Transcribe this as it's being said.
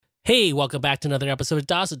Hey, welcome back to another episode of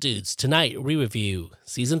Dawson Dudes. Tonight, we review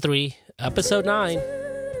Season 3, Episode 9,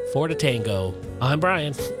 For the Tango. I'm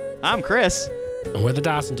Brian. I'm Chris. And we're the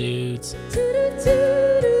Dawson Dudes.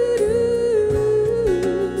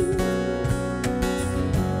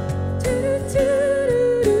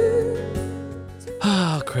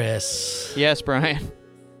 Oh, Chris. Yes, Brian.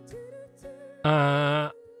 I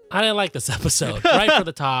didn't like this episode. Right from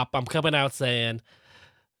the top, I'm coming out saying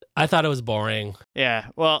I thought it was boring. Yeah,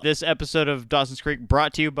 well, this episode of Dawson's Creek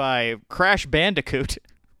brought to you by Crash Bandicoot,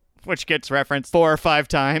 which gets referenced 4 or 5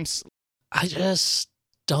 times. I just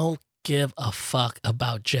don't give a fuck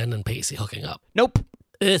about Jen and Pacey hooking up. Nope.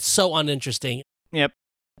 It's so uninteresting. Yep.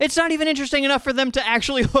 It's not even interesting enough for them to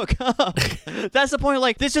actually hook up. That's the point.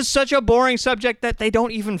 Like, this is such a boring subject that they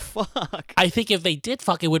don't even fuck. I think if they did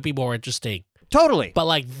fuck, it would be more interesting. Totally. But,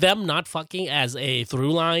 like, them not fucking as a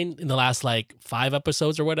through line in the last, 5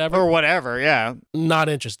 episodes or whatever. Or whatever, yeah. Not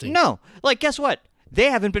interesting. No. Like, guess what? They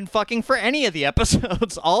haven't been fucking for any of the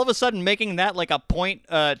episodes. All of a sudden, making that, a point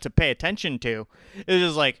to pay attention to is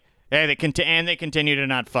just like, hey, they continue to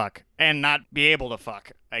not fuck. And not be able to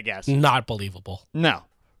fuck, I guess. Not believable. No,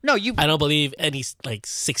 I don't believe any,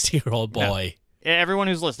 16-year-old boy. No. Everyone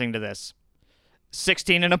who's listening to this,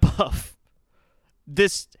 16 and above,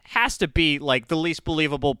 this has to be, the least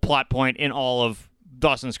believable plot point in all of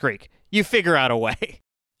Dawson's Creek. You figure out a way.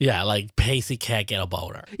 Yeah, Pacey can't get a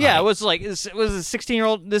boner. Yeah, it was a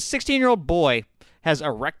 16-year-old. This 16-year-old boy has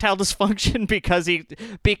erectile dysfunction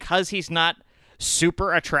because he's not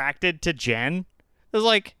super attracted to Jen. It was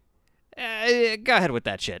go ahead with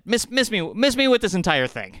that shit. Miss me with this entire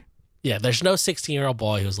thing. Yeah, there's no 16-year-old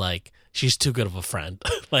boy who's she's too good of a friend.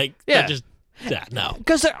 No.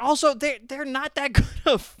 Because they're not that good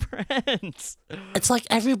of friends. It's like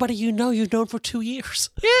everybody you've known for 2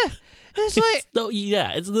 years. Yeah. It's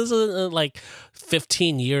this is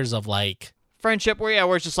 15 years of friendship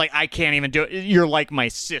where it's just I can't even do it. You're like my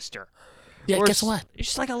sister. Yeah, or guess what? You're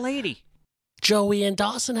just like a lady. Joey and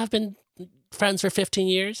Dawson have been friends for 15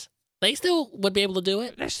 years. They still would be able to do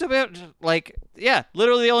it. They're still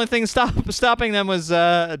literally the only thing stopping them was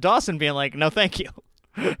Dawson being like, no, thank you.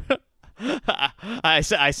 I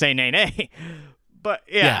say nay. But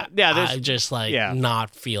yeah, I just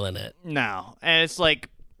not feeling it. No, and it's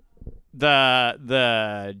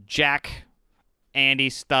the Jack Andy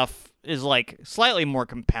stuff is slightly more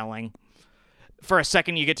compelling. For a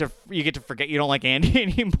second, you get to forget you don't like Andy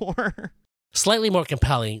anymore. Slightly more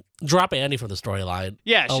compelling. Drop Andy from the storyline.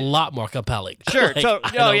 Yeah, a lot more compelling. Sure. I don't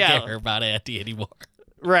care about Andy anymore.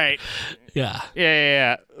 Right. Yeah.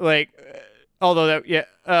 Yeah. Although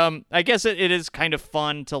that, I guess it is kind of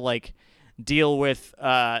fun to deal with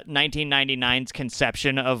 1999's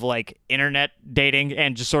conception of internet dating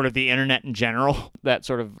and just sort of the internet in general. That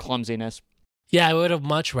sort of clumsiness. Yeah, I would have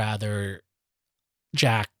much rather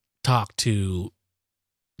Jack talk to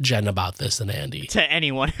Jen about this than Andy. To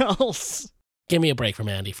anyone else. Give me a break from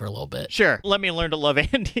Andy for a little bit. Sure. Let me learn to love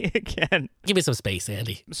Andy again. Give me some space,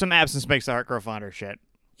 Andy. Some absence makes the heart grow fonder shit.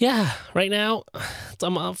 Yeah, right now,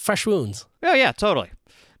 I'm fresh wounds. Oh, yeah, totally.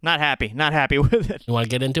 Not happy with it. You want to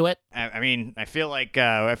get into it? I mean, I feel like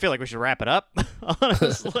we should wrap it up,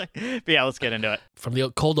 honestly. But yeah, let's get into it. From the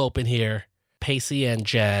cold open here, Pacey and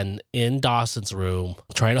Jen in Dawson's room,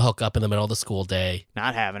 trying to hook up in the middle of the school day.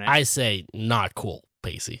 Not having it. I say not cool,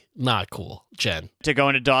 Pacey. Not cool, Jen. To go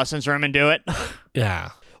into Dawson's room and do it? Yeah.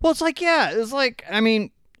 Well, and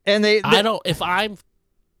if I'm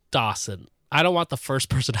Dawson, I don't want the first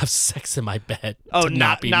person to have sex in my bed. Oh, to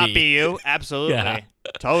not be me. Be you? Absolutely. Yeah.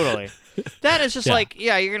 Totally. That is just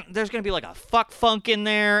there's going to be a fuck funk in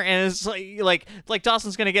there, and it's like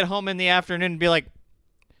Dawson's going to get home in the afternoon and be like,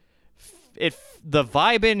 the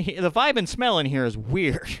vibe and smell in here is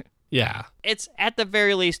weird. Yeah. It's at the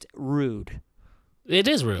very least rude. It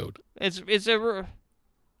is rude. You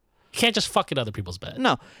can't just fuck in other people's bed.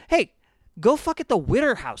 No. Hey, go fuck at the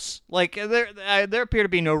Witter house. There appear to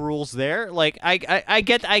be no rules there. I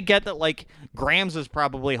get that Grams is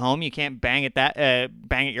probably home. You can't bang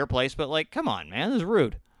at your place, but come on, man, this is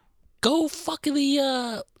rude. Go fuck in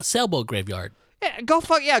the sailboat graveyard. Yeah,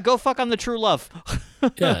 go fuck on the True Love.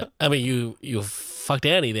 Yeah. I mean, you fucked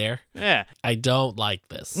Annie there. Yeah. I don't like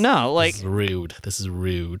this. No, this is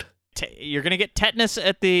rude. You're going to get tetanus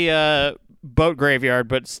at the boat graveyard,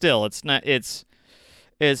 but still it's not it's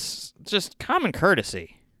just common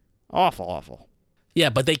courtesy. Awful. Yeah,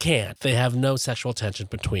 but they can't. They have no sexual tension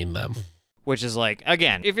between them. Which is like,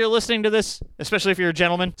 again, if you're listening to this, especially if you're a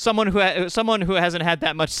gentleman, someone who hasn't had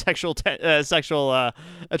that much sexual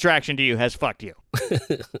attraction to you has fucked you.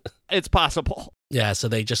 It's possible. Yeah, so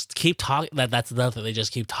they just keep talking. That's another thing. They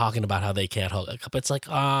just keep talking about how they can't hook up. It's like,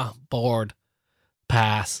 bored.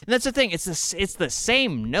 Pass. And that's the thing. It's the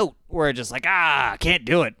same note where it's just like, can't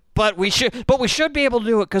do it. But we should be able to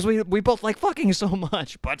do it because we both like fucking so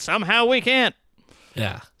much. But somehow we can't.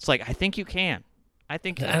 Yeah. It's like, I think you can.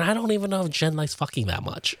 And I don't even know if Jen likes fucking that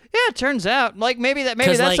much. Yeah, it turns out like maybe that's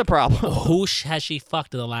like, the problem. Who has she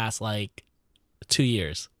fucked in the last like 2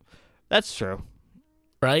 years? That's true.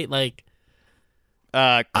 Right? Like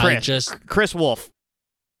Chris Wolf.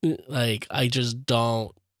 Like I just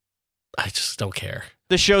don't care.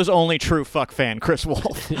 The show's only true fuck fan, Chris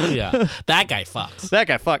Wolf. Yeah. That guy fucks.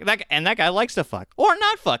 That guy likes to fuck. Or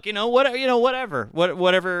not fuck, whatever.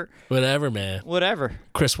 Whatever, man. Whatever.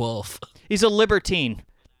 Chris Wolf. He's a libertine.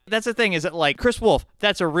 That's the thing, is that like Chris Wolf,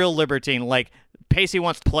 that's a real libertine. Like Pacey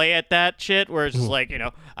wants to play at that shit where it's just like,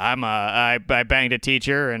 I banged a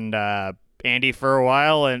teacher and Andy for a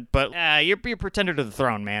while, but you're pretender to the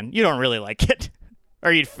throne, man. You don't really like it.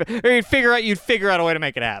 Or you'd figure out a way to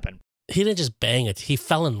make it happen. He didn't just bang it. He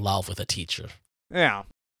fell in love with a teacher. Yeah.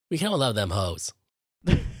 We can't love them hoes.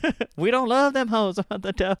 We don't love them hoes on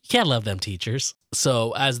the top. You can't love them teachers.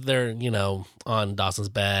 So as they're, on Dawson's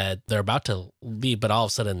bed, they're about to leave, but all of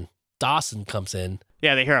a sudden Dawson comes in.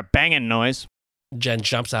 Yeah, they hear a banging noise. Jen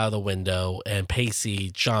jumps out of the window and Pacey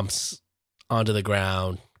jumps onto the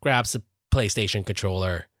ground, grabs the PlayStation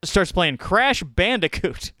controller. Starts playing Crash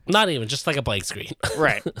Bandicoot. Not even, just like a blank screen.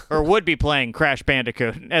 Right. Or would be playing Crash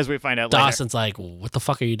Bandicoot, as we find out later. Dawson's like, what the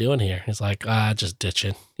fuck are you doing here? He's like, just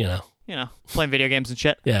ditching, playing video games and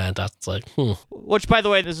shit. Yeah, and Dawson's like, Which, by the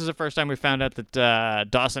way, this is the first time we found out that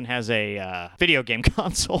Dawson has a video game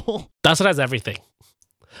console. Dawson has everything.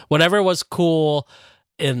 Whatever was cool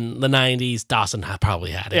in the 90s, Dawson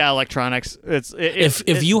probably had it. Yeah, electronics.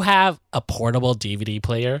 If you have a portable DVD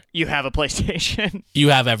player, you have a PlayStation. You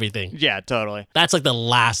have everything. Yeah, totally. That's like the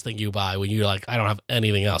last thing you buy when you're like, I don't have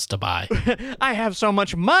anything else to buy. I have so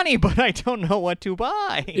much money, but I don't know what to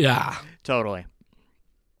buy. Yeah. Totally.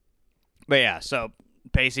 But yeah, so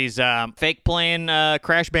Pacey's fake playing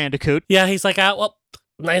Crash Bandicoot. Yeah, he's like, well,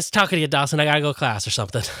 nice talking to you, Dawson. I gotta go to class or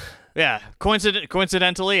something. Yeah,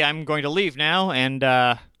 coincidentally, I'm going to leave now, and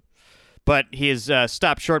but he is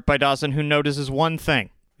stopped short by Dawson, who notices one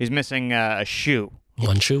thing. He's missing a shoe.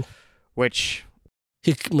 One shoe? Which...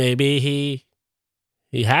 Maybe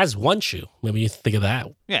he has one shoe. Maybe you think of that.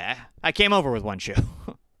 Yeah, I came over with one shoe.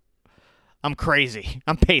 I'm crazy.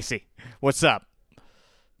 I'm Pacey. What's up?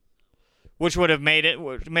 Which would have made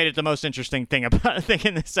it the most interesting thing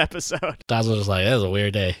in this episode. Dawson was just like, that was a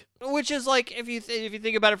weird day. Which is like, if you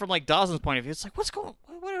think about it from like Dawson's point of view, it's like,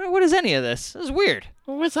 what is any of this? This is weird.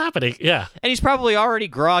 What's happening? Yeah. And he's probably already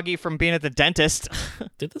groggy from being at the dentist.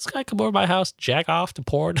 Did this guy come over my house, jack off to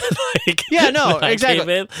porn? Yeah, no,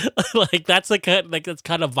 exactly. That's the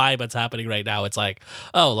kind of vibe that's happening right now. It's like,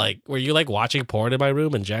 were you like watching porn in my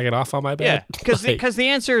room and jacking off on my bed? Yeah, because the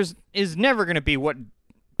answer is never going to be what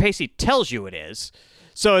Pacey tells you it is.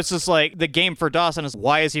 So it's just like the game for Dawson is,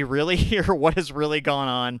 why is he really here? What has really gone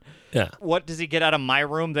on? Yeah. What does he get out of my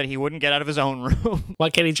room that he wouldn't get out of his own room? Why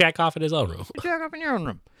can't he jack off in his own room? Jack off in your own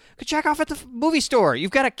room. Could jack off at the movie store.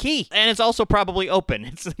 You've got a key. And it's also probably open.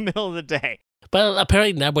 It's the middle of the day. But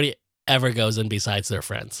apparently nobody ever goes in besides their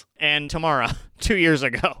friends. And Tamara, 2 years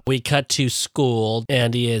ago. We cut to school.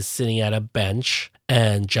 Andy is sitting at a bench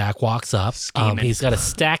and Jack walks up. He's got a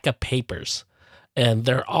stack of papers. And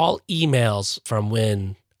they're all emails from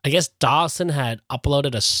when, I guess, Dawson had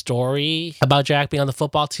uploaded a story about Jack being on the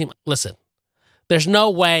football team. Listen, there's no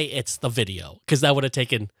way it's the video, because that would have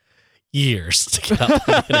taken years to get up on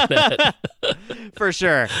the internet. For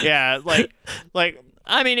sure. Yeah. Like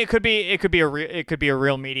I mean, it could be a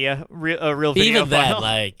real media, a real video. Even then,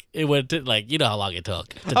 file. it would you know how long it took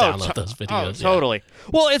to download those videos. Oh, totally. Yeah.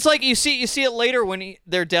 Well, it's like you see it later when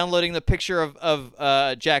they're downloading the picture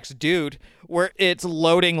of Jack's dude, where it's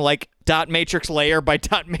loading like dot matrix layer by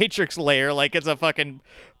dot matrix layer, like it's a fucking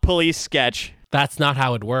police sketch. That's not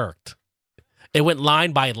how it worked. It went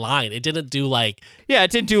line by line. It didn't do like... Yeah,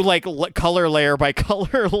 it didn't do like color layer by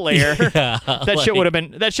color layer. Yeah, that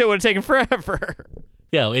shit would have taken forever.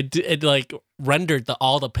 Yeah, it like rendered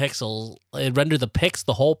all the pixels. It rendered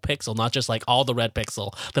the whole pixel, not just like all the red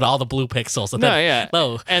pixel, but all the blue pixels. And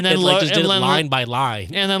and then just did it line by line,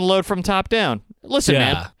 and then load from top down. Listen,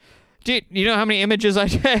 man. Dude, you know how many images I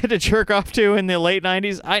had to jerk off to in the late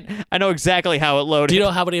 90s? I know exactly how it loaded. Do you know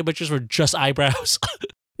how many images were just eyebrows?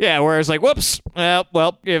 Yeah, whereas like, whoops, well,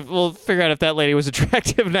 we'll figure out if that lady was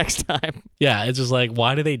attractive next time. Yeah, it's just like,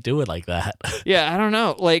 why do they do it like that? Yeah, I don't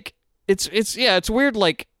know. Like, it's weird.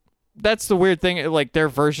 Like, that's the weird thing. Like, their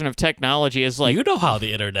version of technology is like, you know how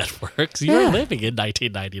the internet works. You're living in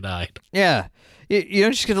 1999. Yeah, you know,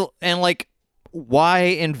 just gonna and like, why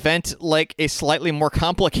invent like a slightly more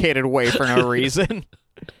complicated way for no reason?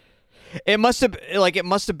 It must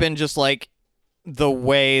have been just like the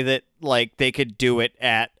way that like they could do it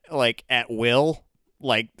at will.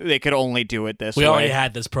 Like they could only do it this way. We already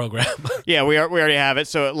had this program. Yeah, we already have it,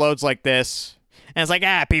 so it loads like this. And it's like,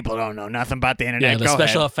 people don't know nothing about the internet. Yeah, the Go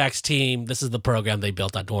special ahead. effects team, this is the program they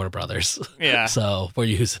built on Warner Brothers. Yeah. So we're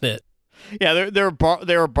using it. Yeah, they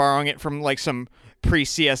were borrowing it from like some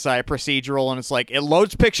pre-CSI procedural, and it's like, it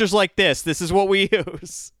loads pictures like this. This is what we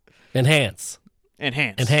use. Enhance.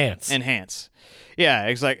 Yeah,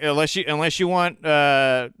 exactly. Unless you want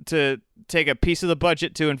to take a piece of the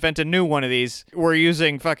budget to invent a new one of these, we're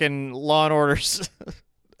using fucking Law and Order's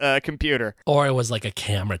computer. Or it was like a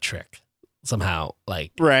camera trick somehow.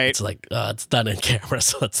 Like, right. It's like it's done in camera,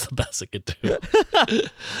 so it's the best it could do.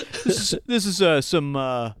 This is some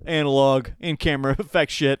analog in camera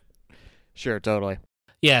effect shit. Sure, totally.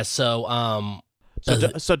 Yeah. So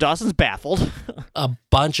so Dawson's baffled. A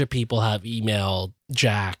bunch of people have emailed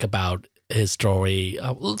Jack about his story.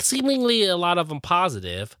 Seemingly a lot of them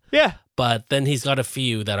positive. Yeah. But then he's got a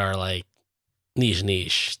few that are like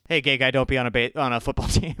niche. Hey, gay guy, don't be on a football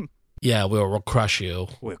team. Yeah, we'll crush you.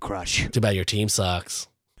 We'll crush you. Too bad your team sucks.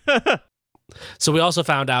 So we also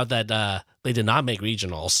found out that they did not make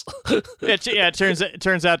regionals. It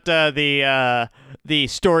turns out the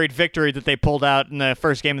storied victory that they pulled out in the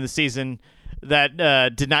first game of the season that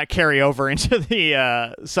did not carry over into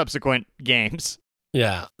the subsequent games.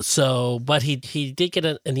 Yeah. So, but he did get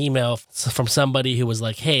an email from somebody who was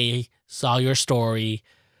like, "Hey, saw your story.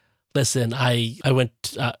 Listen, I went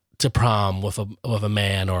to prom with a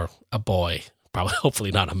man or a boy. Probably,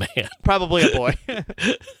 hopefully not a man. Probably a boy.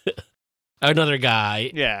 Another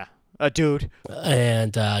guy. Yeah, a dude.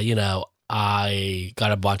 And I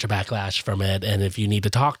got a bunch of backlash from it. And if you need to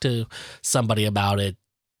talk to somebody about it,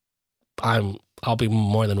 I'll be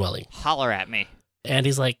more than willing. Holler at me." And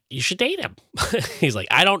he's like, "You should date him." He's like,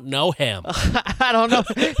 "I don't know him." I don't know.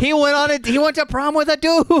 He went to prom with a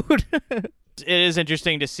dude. It is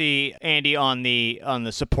interesting to see Andy on the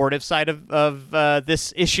supportive side of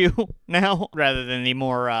this issue now, rather than the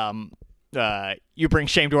more you bring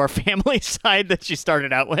shame to our family side that she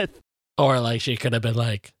started out with. Or like she could have been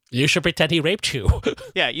like, "You should pretend he raped you."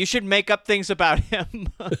 Yeah, you should make up things about him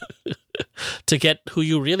to get who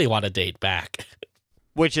you really want to date back.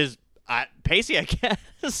 Which is Pacey, I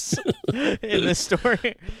guess, in this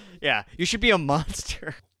story. Yeah, you should be a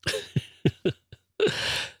monster.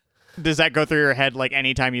 Does that go through your head like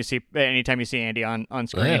anytime you see Andy on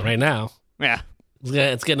screen? Yeah, right now. Yeah,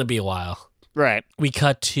 it's gonna be a while. Right. We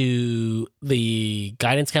cut to the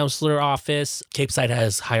guidance counselor office. Capeside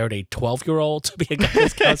has hired a 12-year-old to be a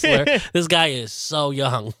guidance counselor. This guy is so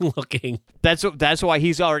young looking. That's why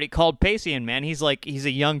he's already called Pacey, and man, he's a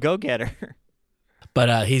young go-getter.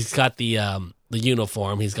 But he's got the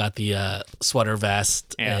uniform. He's got the sweater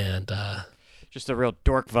vest and just a real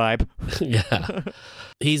dork vibe. Yeah.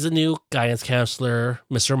 He's a new guidance counselor,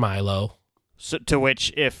 Mr. Milo. So, to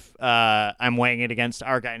which, if I'm weighing it against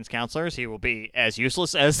our guidance counselors, he will be as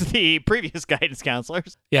useless as the previous guidance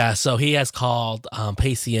counselors. Yeah, so he has called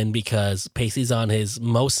Pacey in because Pacey's on his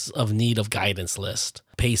most of need of guidance list.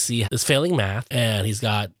 Pacey is failing math, and he's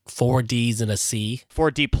got 4 Ds and a C.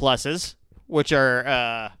 4 D pluses, which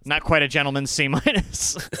are not quite a gentleman's C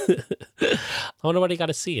minus. I wonder what he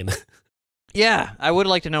got a C in. Yeah, I would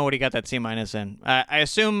like to know what he got that C minus in. I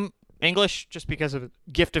assume English, just because of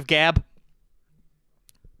gift of gab.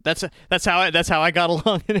 That's how I got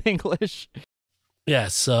along in English. Yeah,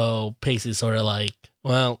 so Pacey's sort of like,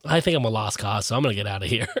 well, I think I'm a lost cause, so I'm gonna get out of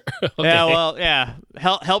here. Okay. Yeah, well, yeah.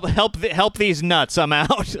 Help these nuts. I'm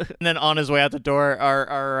out. And then on his way out the door,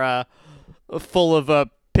 are full of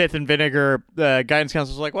pith and vinegar. Guidance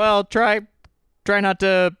counselor's like, well, try not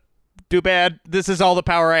to do bad. This is all the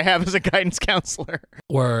power I have as a guidance counselor.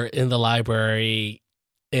 We're in the library.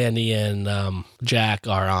 Andy and Jack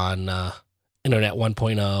are on Internet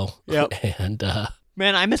 1.0. Yep. And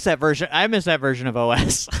man, I miss that version. Of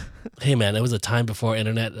OS. Hey, man, it was a time before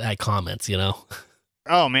Internet had comments, you know?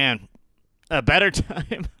 Oh, man. A better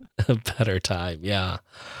time. A better time, yeah.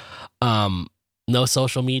 No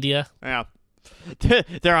social media. Yeah.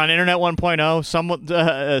 They're on Internet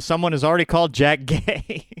 1.0. Someone has already called Jack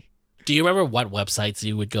gay. Do you remember what websites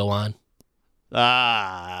you would go on?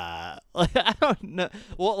 I don't know.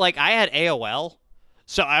 Well, like I had AOL,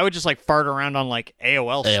 So I would just like fart around on like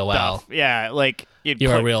AOL stuff. Yeah, like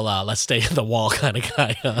you're a real let's stay in the wall kind of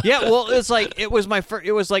guy. Huh? Yeah, well, it's like it was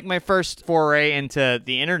like my first foray into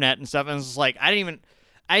the internet and stuff, and it's like I didn't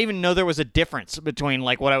even know there was a difference between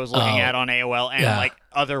like what I was looking at on AOL and like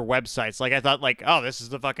other websites. Like I thought like, oh, this is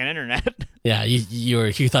the fucking internet. Yeah,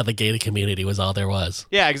 you thought the gated community was all there was.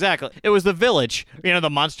 Yeah, exactly. It was the village. You know, the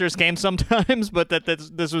monsters came sometimes, but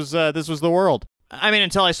this was the world. I mean,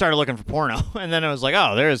 until I started looking for porno, and then I was like,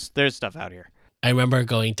 oh, there's stuff out here. I remember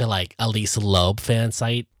going to like a Lisa Loeb fan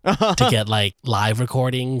site to get like live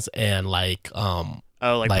recordings and like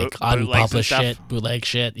unpublished shit, bootleg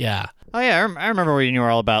shit. Yeah. Oh yeah, I remember when you were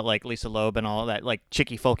all about like Lisa Loeb and all that like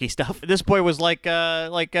chicky folky stuff. This boy was like Dude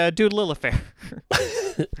Lillifair.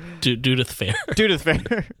 Dudeth Fair. Dudeth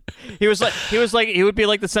Fair. He would be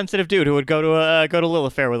like the sensitive dude who would go to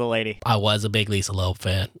Lillifair with a lady. I was a big Lisa Loeb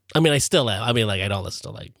fan. I mean, I still am. I mean, like I don't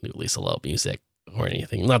listen to like new Lisa Loeb music or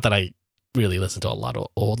anything. Not that I really listen to a lot of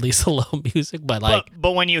old Lisa Loeb music, but like.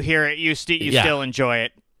 But when you hear it, you still enjoy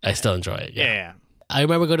it. I still enjoy it. Yeah. I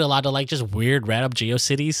remember going to a lot of like just weird random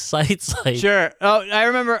GeoCities sites. Like, sure. Oh, I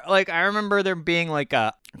remember there being like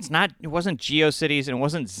it wasn't GeoCities and it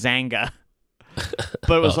wasn't Zanga,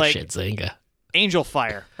 but it was Zanga. Angel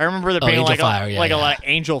Fire. I remember there being a lot of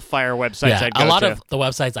Angel Fire websites. Yeah, I'd go a lot to. of the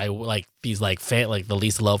websites I like these like fan like the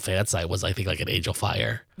Lisa Loeb fan site was I think like an Angel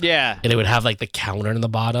Fire. Yeah, and it would have like the counter in the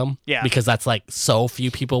bottom. Yeah, because that's like so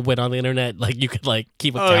few people went on the internet. Like you could like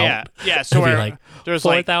keep a count. Yeah. So like there's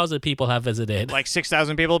 4,000 people have visited. Like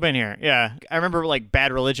 6,000 people have been here. Yeah, I remember like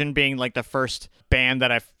Bad Religion being like the first band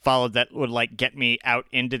that I followed that would like get me out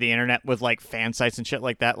into the internet with like fan sites and shit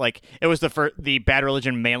like that. Like it was the Bad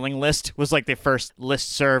Religion mailing list was like the first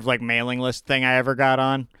listserv like mailing list thing I ever got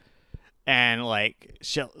on, and like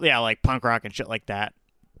shit, like punk rock and shit like that.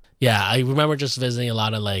 Yeah, I remember just visiting a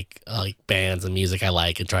lot of like bands and music I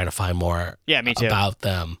like and trying to find more. Yeah, me too. About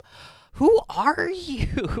them. Who are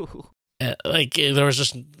you? There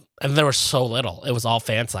was so little. It was all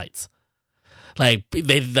fan sites. Like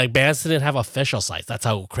bands didn't have official sites. That's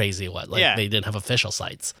how crazy it was. Like they didn't have official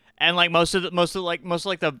sites. And like most of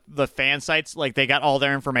the fan sites, like they got all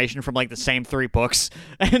their information from like the same 3 books,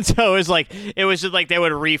 and so it was just like they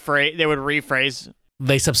would rephrase.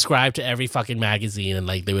 They subscribed to every fucking magazine and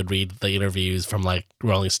like they would read the interviews from like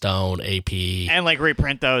Rolling Stone, AP, and like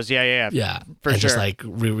reprint those. Yeah, for sure. Just like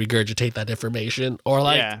regurgitate that information, or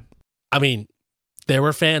like, I mean, there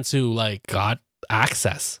were fans who like got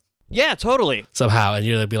access. Yeah, totally. Somehow, and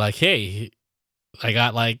you'd be like, "Hey, I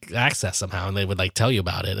got like access somehow," and they would like tell you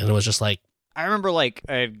about it, and it was just like. I remember like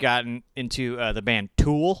I had gotten into the band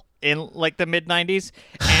Tool in like the mid '90s,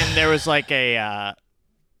 and there was like a.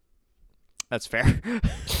 That's fair.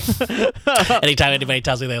 Anytime anybody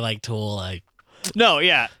tells me they like Tool, like. No,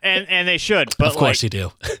 yeah, and they should, but of course you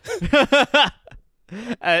do.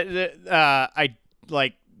 I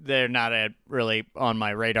like they're not really on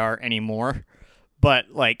my radar anymore.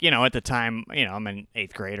 But, like, you know, at the time, you know, I'm in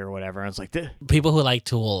 8th grade or whatever. I was like, people who like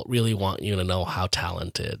Tool really want you to know how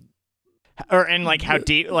talented. And, like, how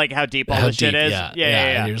deep all this shit is. Yeah.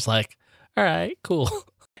 And you're just like, all right, cool.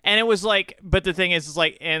 And it was like, but the thing is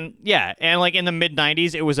like, and like in the mid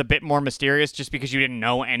 90s, it was a bit more mysterious just because you didn't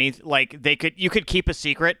know any, like, you could keep a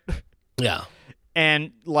secret. Yeah.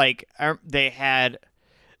 And, like, they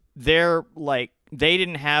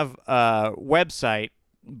didn't have a website.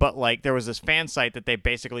 But, like, there was this fan site that they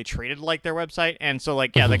basically treated like their website. And so,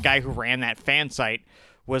 like, the guy who ran that fan site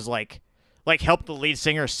was, like helped the lead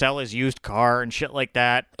singer sell his used car and shit like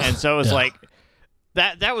that. And so it was, like,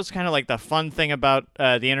 that was kind of, like, the fun thing about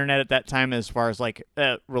the internet at that time as far as, like,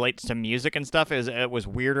 relates to music and stuff is it was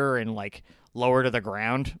weirder and, like, lower to the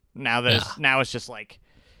ground. Now it's just, like,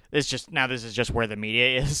 this is just where the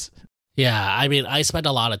media is. Yeah, I mean, I spent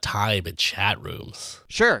a lot of time in chat rooms.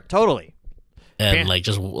 Sure, totally. And like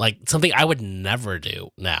just like something I would never do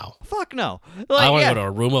now. Fuck no. Like, I want to go to a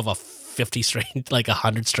room of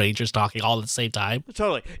 100 strangers talking all at the same time.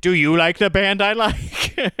 Totally. Do you like the band I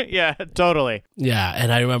like? Yeah, totally. Yeah,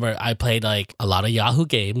 and I remember I played like a lot of Yahoo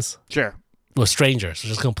games. Sure. With strangers,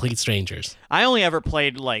 just complete strangers. I only ever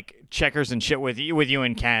played like checkers and shit with you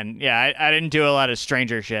and Ken. Yeah, I didn't do a lot of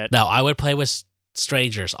stranger shit. No, I would play with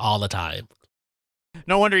strangers all the time.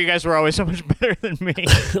 No wonder you guys were always so much better than me.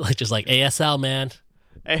 Like just like ASL, man.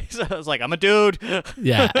 I was like, I'm a dude.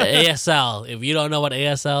 Yeah, ASL. If you don't know what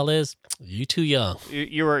ASL is, you too young.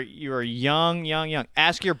 You were young.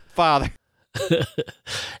 Ask your father.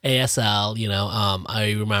 ASL, you know,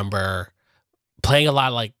 I remember playing a lot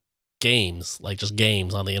of like games, like just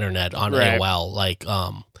games on the internet on AOL, like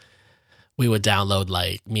we would download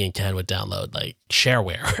me and Ken would download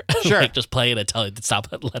shareware. Sure. Just play it until it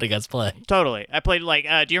stopped letting us play. Totally. I played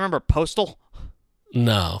do you remember Postal?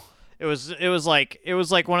 No. It was like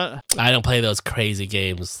one of I don't play those crazy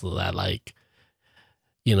games that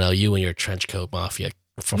you and your trench coat mafia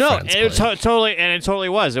friends it totally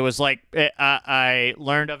was. It was I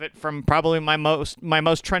learned of it from probably my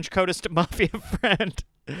most trench coatist mafia friend.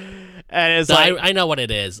 And it's I know what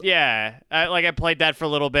it is. Yeah, I played that for a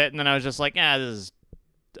little bit, and then I was just like, this is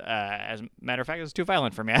as a matter of fact, it's too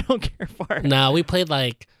violent for me. I don't care for it. No, we played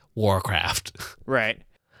Warcraft. Right.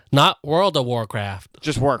 Not World of Warcraft.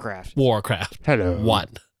 Just Warcraft. Warcraft. Hello. 1.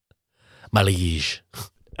 My liege.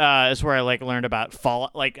 It's where I learned about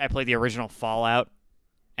Fallout. I played the original Fallout,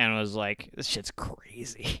 and was like, this shit's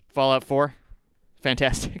crazy. Fallout 4,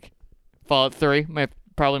 fantastic. Fallout 3,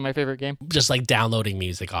 probably my favorite game. Just downloading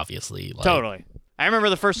music, obviously. Totally. I remember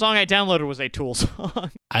the first song I downloaded was a Tool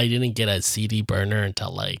song. I didn't get a CD burner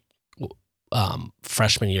until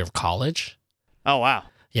freshman year of college. Oh wow.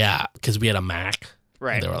 Yeah, because we had a Mac.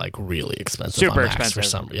 Right. And they were really expensive. Super on Macs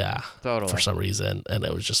expensive. For some reason, and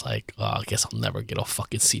it was just I guess I'll never get a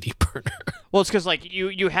fucking CD burner. Well, it's because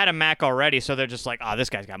you had a Mac already, so they're just this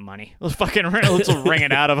guy's got money. Let's wring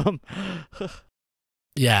it out of him.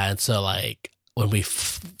 Yeah, and so when we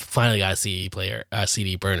finally got a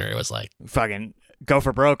CD burner, it was fucking go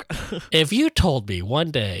for broke. If you told me one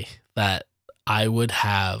day that I would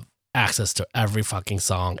have access to every fucking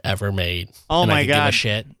song ever made, oh my god, give a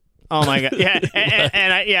shit. Oh my god, yeah,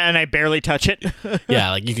 and I barely touch it.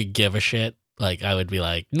 Yeah, you could give a shit. I would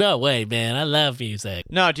be no way, man, I love music.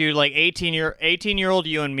 No, dude, 18-year-old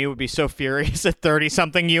you and me would be so furious at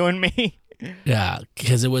 30-something you and me. Yeah,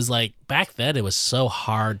 because it was back then it was so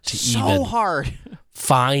hard to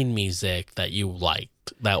find music that you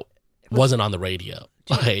liked that wasn't on the radio.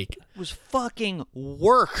 Dude, it was fucking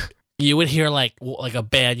work. You would hear a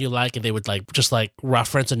band you like, and they would just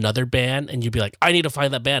reference another band, and you'd be like, I need to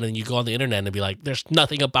find that band, and you go on the internet and be like, there's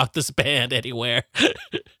nothing about this band anywhere.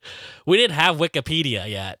 We didn't have Wikipedia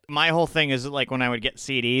yet. My whole thing is when I would get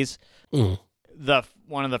CDs,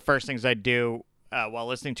 one of the first things I'd do while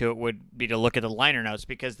listening to it would be to look at the liner notes,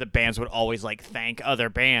 because the bands would always thank other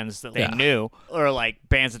bands that they knew, or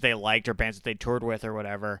bands that they liked, or bands that they toured with, or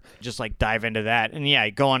whatever. Just dive into that, and you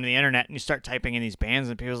go onto the internet and you start typing in these bands,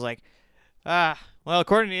 and people's well,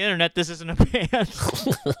 according to the internet, this isn't a band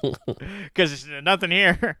because there's nothing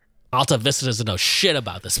here. Alta Vista doesn't know shit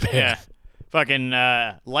about this band. Yeah, fucking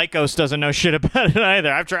Lycos doesn't know shit about it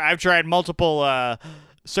either. I've tried multiple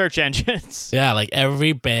search engines. Yeah,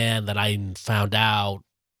 every band that I found out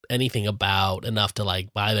anything about enough to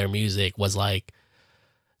buy their music was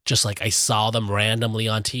just I saw them randomly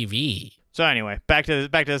on TV. So anyway, back to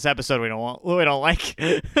this episode we don't like.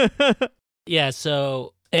 Yeah,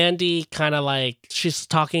 so Andy kind of she's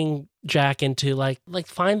talking Jack into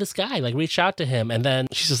find this guy, reach out to him, and then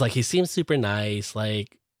she's just he seems super nice, and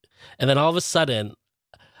then all of a sudden,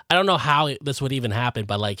 I don't know how this would even happen,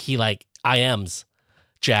 but he IMs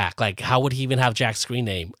Jack. How would he even have Jack's screen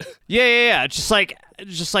name? Yeah. Just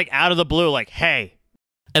out of the blue, hey.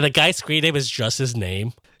 And the guy's screen name is just his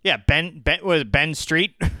name. Yeah, Ben was Ben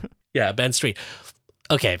Street. Yeah, Ben Street.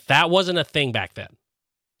 Okay, that wasn't a thing back then.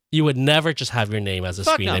 You would never just have your name as a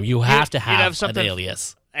screen name. You have to have an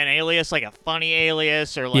alias. An alias, a funny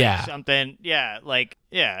alias, or something. Yeah,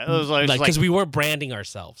 it was because we weren't branding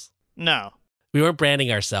ourselves. No. We weren't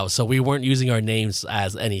branding ourselves, so we weren't using our names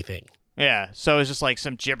as anything. Yeah, so it was just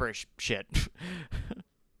some gibberish shit.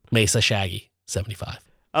 Mesa Shaggy, 75.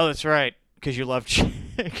 Oh, that's right, because you loved,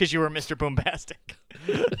 because you were Mr. Boombastic.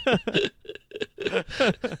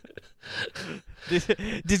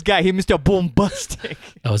 this guy, he Mr. Boombastic.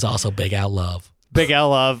 That was also Big Al Love. Big Al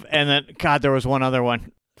Love, and then, God, there was one other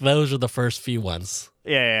one. Those were the first few ones.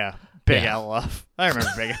 Yeah. Big Al Love. I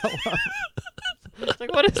remember Big Al Love.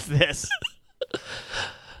 What is this?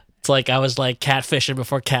 It's I was catfishing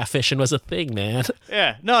before catfishing was a thing, man.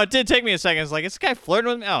 Yeah. No, it did take me a second. It's is this guy flirting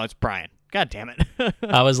with me? Oh, it's Brian. God damn it.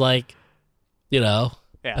 I was a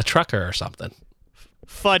trucker or something.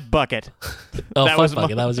 Fud Bucket. Oh, Fud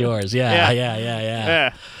Bucket. That was yours.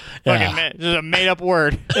 Yeah. Fucking just a made-up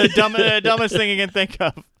word. The dumbest thing you can think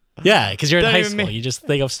of. Yeah, because you're in high school. You just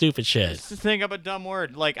think of stupid shit. Just think of a dumb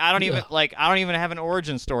word. I don't even have an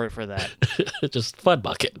origin story for that. Just Fud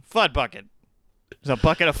Bucket. Fud Bucket. It was a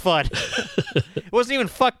bucket of fud. It wasn't even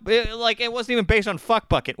it wasn't even based on fuck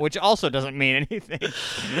bucket, which also doesn't mean anything.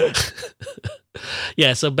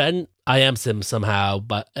 Yeah, so Ben IMs him somehow,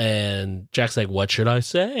 and Jack's what should I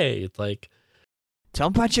say? It's tell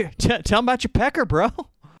him about your pecker, bro.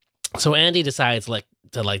 So Andy decides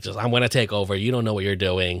to like just, I'm going to take over. You don't know what you're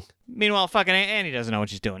doing. Meanwhile, fucking Annie doesn't know what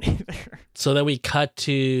she's doing either. So then we cut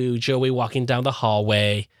to Joey walking down the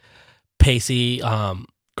hallway. Pacey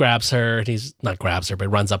grabs her, and he's not grabs her, but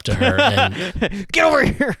runs up to her and get over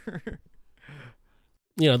here.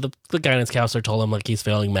 You know, the guidance counselor told him like he's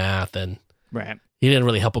failing math, and right. He didn't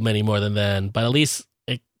really help him any more than then. But at least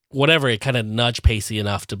it kind of nudged Pacey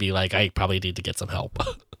enough to be like, I probably need to get some help.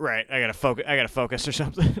 Right. I gotta focus or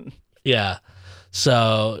something. Yeah.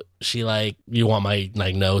 So she like, you want my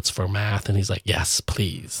like notes for math? And he's like, yes,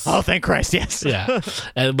 please. Oh, thank Christ, yes. Yeah.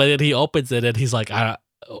 But then he opens it and he's like,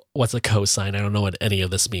 what's a cosine? I don't know what any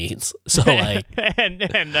of this means. So like,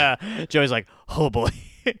 and Joey's like, oh boy.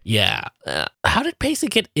 Yeah. How did Pacey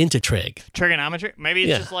get into trig? Trigonometry? Maybe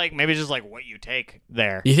it's just like what you take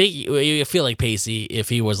there. You think you feel like Pacey, if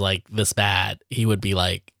he was like this bad, he would be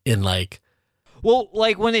like in like, well,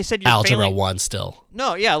 like when they said you're algebra failing, 1 still.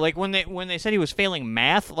 No, yeah, like when they said he was failing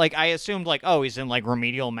math, like I assumed like, oh, he's in like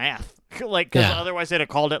remedial math, like because otherwise they'd have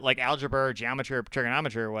called it like algebra or geometry or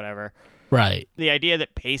trigonometry or whatever. Right. The idea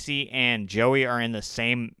that Pacey and Joey are in the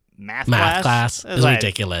same math class is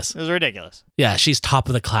ridiculous. It was ridiculous. Yeah, she's top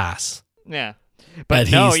of the class. Yeah, but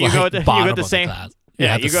no, you go to the same.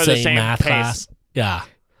 Yeah, you go to the same math pace. class. Yeah,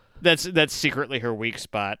 that's secretly her weak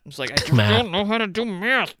spot. It's like I just don't know how to do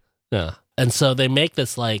math. Yeah, and so they make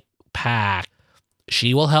this like pact.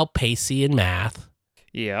 She will help Pacey in math.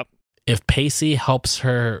 Yep. If Pacey helps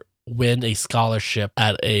her win a scholarship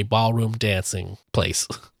at a ballroom dancing place.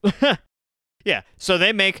 Yeah, so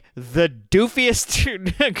they make the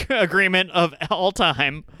doofiest agreement of all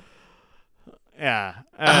time. Yeah,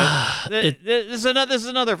 this is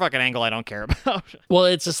another fucking angle I don't care about. Well,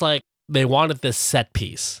 it's just like they wanted this set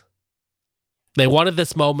piece. They wanted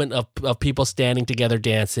this moment of people standing together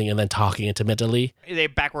dancing and then talking intimately. They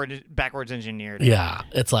backwards engineered. Yeah,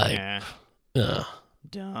 it's like,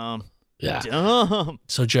 dumb. Yeah. Dumb.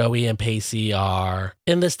 So Joey and Pacey are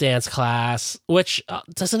in this dance class, which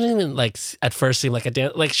doesn't even like at first seem like a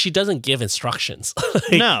dance. Like she doesn't give instructions.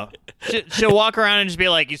 No, she'll walk around and just be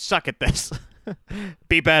like, "You suck at this.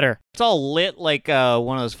 Be better." It's all lit like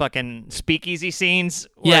one of those fucking speakeasy scenes.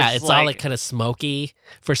 Yeah, it's all like kind of smoky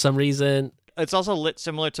for some reason. It's also lit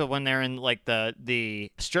similar to when they're in like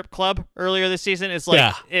the strip club earlier this season. It's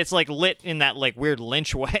like it's like lit in that like weird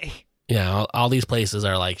Lynch way. Yeah, all these places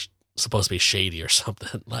are like supposed to be shady or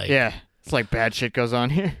something. Like, yeah, it's like bad shit goes on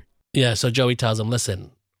here. Yeah, so Joey tells him,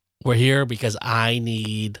 listen, we're here because I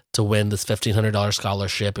need to win this $1,500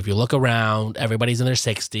 scholarship. If you look around, everybody's in their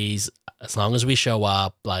 60s. As long as we show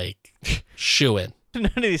up, like, shoo-in. None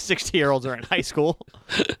of these 60-year-olds are in high school.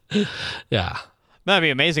 Yeah. That'd be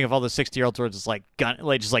amazing if all the 60-year-olds were just like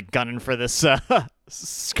gunning for this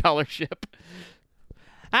scholarship.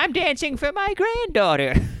 I'm dancing for my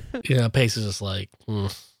granddaughter. Yeah, Pace is just like, I'm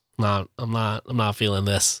not feeling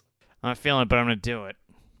this. I'm not feeling it, but I'm gonna do it.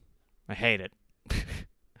 I hate it.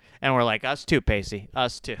 And we're like, us too, Pacey.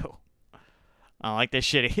 Us too. I don't like this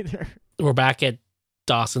shit either. We're back at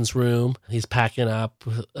Dawson's room. He's packing up,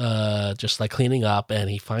 just like cleaning up, and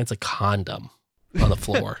he finds a condom on the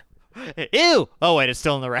floor. Ew! Oh wait, it's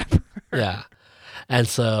still in the wrapper. Yeah. And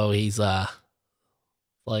so he's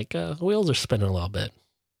like wheels are spinning a little bit.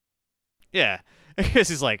 Yeah. Because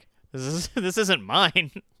he's like, this isn't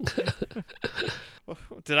mine.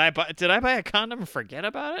 Did I buy a condom and forget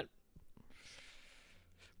about it?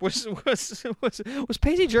 Was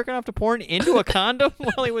Pacey jerking off to porn into a condom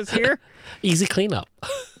while he was here? Easy cleanup.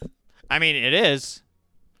 I mean, it is.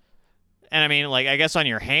 And I mean, like, I guess on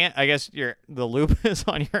your hand, the loop is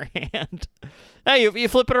on your hand. Hey, you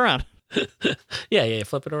flip it around. Yeah, you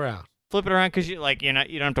flip it around. Flip it around because you don't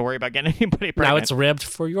have to worry about getting anybody pregnant. Now it's ribbed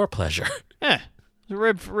for your pleasure. Yeah,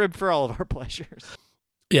 it's ribbed for all of our pleasures.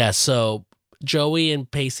 Yeah, so Joey and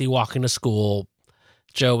Pacey walk into school.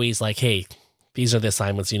 Joey's like, hey, these are the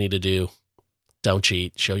assignments you need to do. Don't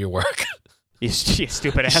cheat. Show your work. You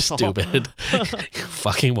stupid asshole. Stupid. You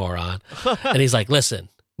fucking moron. And he's like, listen,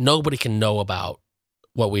 nobody can know about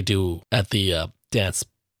what we do at the dance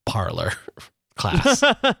parlor class.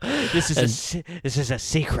 This is a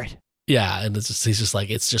secret. Yeah, and he's just like,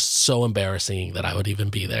 it's just so embarrassing that I would even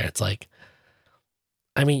be there. It's like,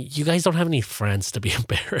 I mean, you guys don't have any friends to be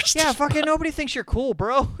embarrassed. Yeah, fucking nobody thinks you're cool,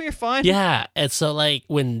 bro. You're fine. Yeah, and so like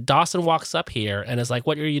when Dawson walks up here and is like,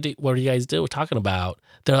 what are you guys talking about?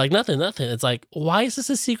 They're like, nothing. It's like, why is this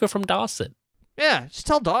a secret from Dawson? Yeah, just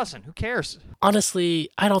tell Dawson. Who cares? Honestly,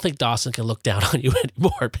 I don't think Dawson can look down on you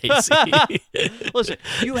anymore, Pacey. Listen,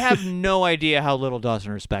 you have no idea how little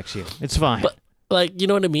Dawson respects you. It's fine. But, like, you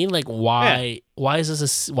know what I mean? Like, why is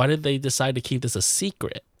this why did they decide to keep this a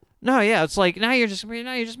secret? No, yeah, it's like now you're just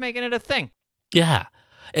making it a thing. Yeah.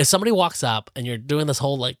 If somebody walks up and you're doing this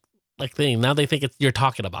whole like thing, now they think you're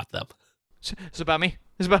talking about them. It's about me.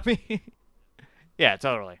 It's about me. Yeah,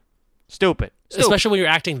 totally. Stupid. Especially when you're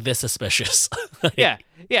acting this suspicious. Yeah,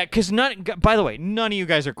 because by the way, none of you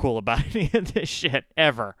guys are cool about any of this shit,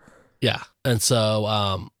 ever. Yeah, and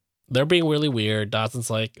so they're being really weird. Dawson's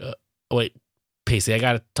like, wait, Pacey, I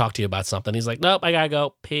got to talk to you about something. He's like, nope, I got to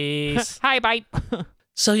go. Peace. Hi, bye.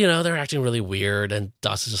 So, they're acting really weird, and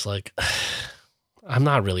Dawson's just like, I'm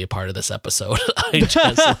not really a part of this episode. I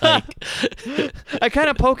just like... I kind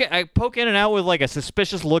of poke in and out with like a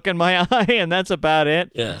suspicious look in my eye, and that's about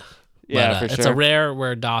it. Yeah. Yeah, but, for sure. It's a rare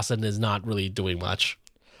where Dawson is not really doing much.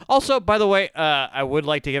 Also, by the way, I would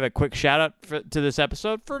like to give a quick shout out to this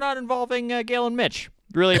episode for not involving Gail and Mitch.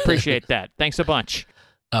 Really appreciate that. Thanks a bunch.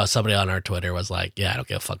 Somebody on our Twitter was like, yeah, I don't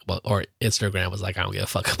give a fuck about, or Instagram was like, I don't give a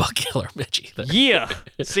fuck about Gail or Mitch either. Yeah.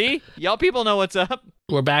 See? Y'all people know what's up.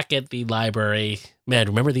 We're back at the library. Man,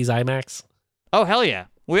 remember these IMAX? Oh, hell yeah.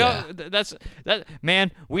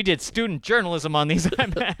 Man, we did student journalism on these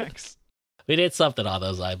IMAX. We did something on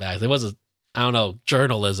those IMAX. It wasn't, I don't know,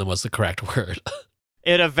 journalism was the correct word.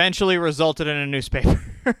 It eventually resulted in a newspaper.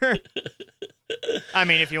 I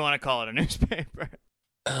mean, if you want to call it a newspaper.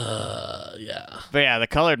 Yeah. But yeah, the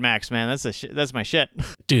colored Max, man, that's my shit.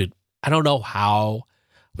 Dude, I don't know how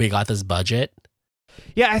we got this budget.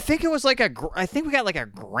 Yeah, I think it was like I think we got like a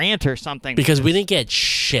grant or something. Because we didn't get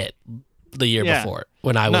shit the year before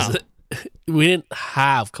when I was... We didn't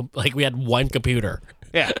have... we had one computer.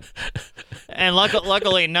 Yeah. And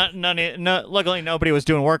luckily nobody was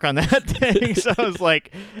doing work on that thing, so it was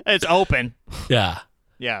like, it's open. Yeah.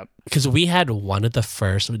 Yeah. Because we had one of the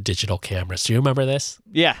first digital cameras. Do you remember this?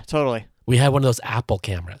 Yeah, totally. We had one of those Apple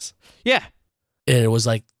cameras. Yeah. And it was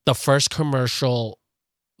like the first commercial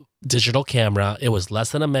digital camera. It was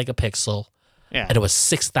less than a megapixel. Yeah. And it was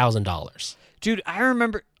 $6,000. Dude, I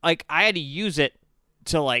remember like I had to use it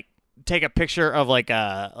to like take a picture of like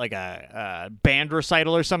a band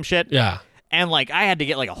recital or some shit. Yeah. And like I had to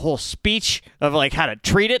get like a whole speech of like how to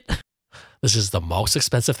treat it. This is the most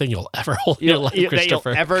expensive thing you'll ever hold in your life, Christopher.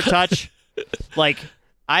 That you'll ever touch. Like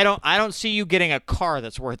I don't see you getting a car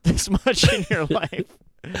that's worth this much in your life.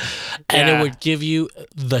 And it would give you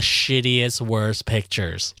the shittiest, worst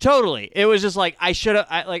pictures. Totally. It was just like I should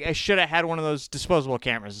have had one of those disposable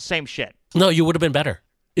cameras. The same shit. No, you would have been better.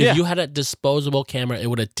 If you had a disposable camera, it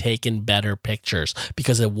would have taken better pictures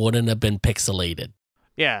because it wouldn't have been pixelated.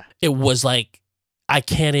 Yeah. It was like, I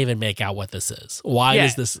can't even make out what this is. Why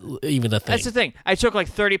is this even a thing? That's the thing. I took like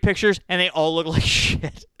 30 pictures and they all look like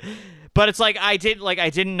shit. But it's like I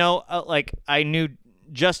didn't know I knew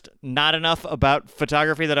just not enough about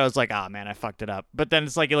photography that I was like, oh man, I fucked it up. But then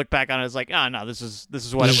it's like you look back on it, it's like, oh no, this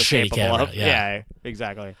is what it was capable of. Yeah,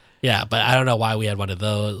 exactly. Yeah, but I don't know why we had one of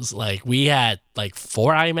those. Like we had like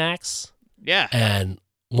 4 IMAX. Yeah. And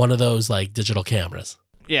one of those like digital cameras.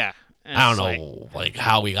 Yeah. And I don't know like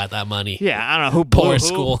how we got that money. Yeah, I don't know who poor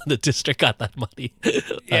school in the district got that money.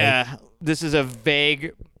 Yeah, this is a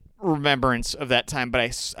vague remembrance of that time, but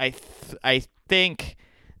I think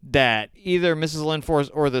that either Mrs. Linforth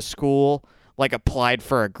or the school like applied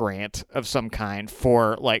for a grant of some kind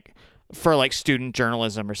for student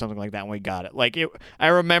journalism or something like that when we got it. Like I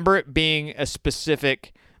remember it being a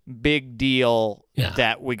specific big deal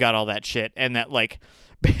that we got all that shit, and that like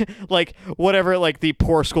whatever, like the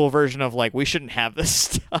poor school version of like we shouldn't have this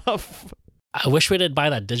stuff. I wish we didn't buy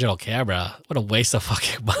that digital camera. What a waste of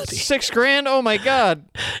fucking money. $6,000? Oh my god.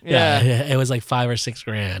 Yeah, it was like $5,000 or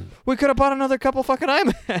 $6,000. We could have bought another couple fucking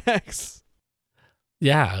IMAX.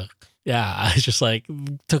 Yeah. I just like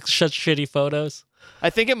took such shitty photos. I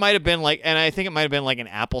think it might have been like an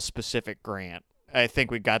Apple specific grant. I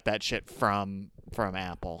think we got that shit from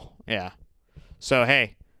Apple. Yeah. So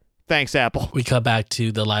hey, thanks, Apple. We come back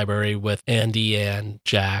to the library with Andy and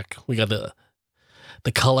Jack. We got the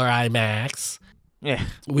color IMAX. Yeah.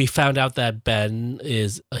 We found out that Ben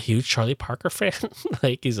is a huge Charlie Parker fan.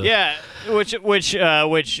 Like he's which fucking.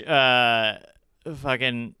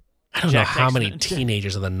 I don't know how many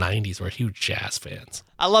teenagers in the 90s were huge jazz fans.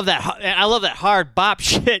 I love that hard bop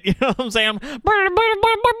shit. You know what I'm saying?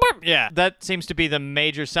 Yeah, that seems to be the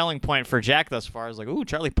major selling point for Jack thus far. Is like, ooh,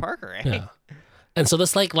 Charlie Parker. Eh? Yeah. And so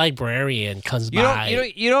this like librarian comes by.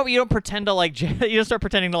 You don't pretend to like jazz. You don't start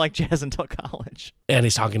pretending to like jazz until college. And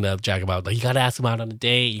he's talking to Jack about like you got to ask him out on a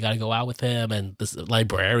date. You got to go out with him. And this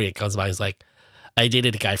librarian comes by. He's like, I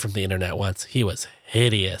dated a guy from the internet once. He was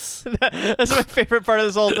hideous. That's my favorite part of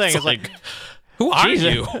this whole thing. It's like Who are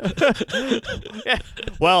Jesus. you? Yeah.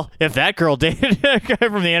 Well, if that girl dated a guy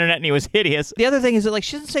from the internet and he was hideous. The other thing is that, like,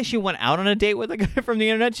 she doesn't say she went out on a date with a guy from the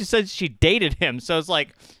internet. She said she dated him. So it's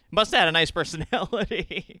like, must have had a nice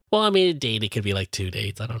personality. Well, I mean, a date, it could be like 2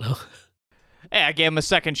 dates. I don't know. Hey, I gave him a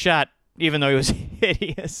second shot, even though he was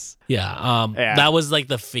hideous. Yeah. Yeah. That was like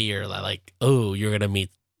the fear that, like, oh, you're going to meet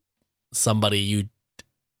somebody you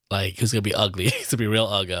like who's going to be ugly. He's going to be real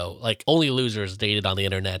uggo. Like, only losers dated on the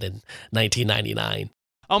internet in 1999.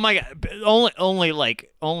 Oh my God. Only like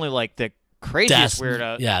the craziest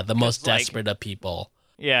weirdo. Yeah, the most like, desperate of people.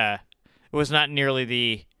 Yeah. It was not nearly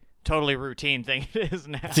the totally routine thing it is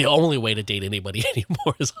now. It's the only way to date anybody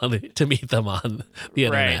anymore is to meet them on the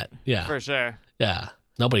internet. Right. Yeah. For sure. Yeah.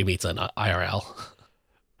 Nobody meets on IRL.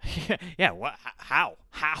 Yeah. What? How?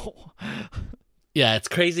 Yeah, it's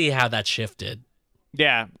crazy how that shifted.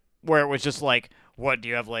 Yeah. Where it was just like, what do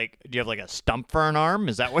you have like a stump for an arm?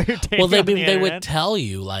 Is that what you're taking? Well, they internet? would tell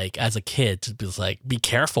you, like, as a kid, to be like, be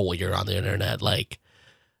careful when you're on the internet. Like,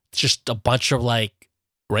 it's just a bunch of like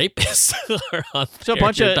rapists are on there.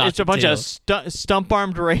 It's a bunch of stump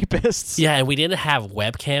armed rapists. Yeah, and we didn't have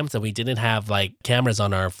webcams and we didn't have like cameras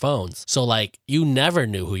on our phones, so like you never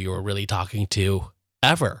knew who you were really talking to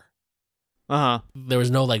ever. There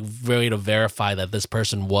was no like way to verify that this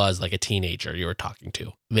person was like a teenager you were talking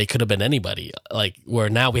to. They could have been anybody. Like, where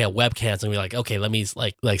now we have webcams and we're like, okay, let me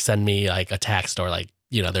like send me like a text, or like,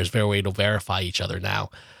 you know, there's very way to verify each other now.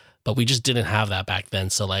 But we just didn't have that back then.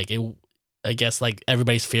 So like I guess like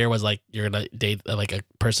everybody's fear was like you're gonna date like a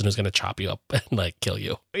person who's gonna chop you up and like kill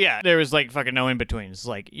you. Yeah, there was like fucking no in between. It's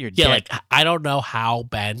like you're dead. dead. Like, I don't know how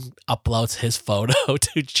Ben uploads his photo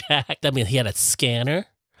to Jack. I mean, he had a scanner,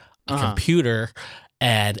 a computer,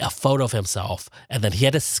 and a photo of himself, and then he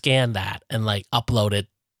had to scan that and like upload it.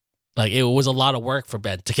 Like, it was a lot of work for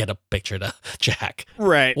Ben to get a picture to Jack.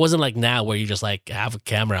 Right. It wasn't like now where you just like have a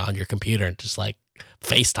camera on your computer and just like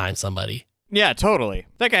FaceTime somebody. Yeah, totally.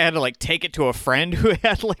 That guy had to like take it to a friend who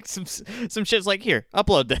had like some shit's like, here,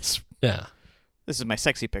 upload this. Yeah. This is my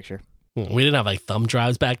sexy picture. We didn't have like thumb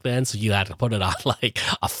drives back then, so you had to put it on like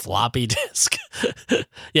a floppy disk.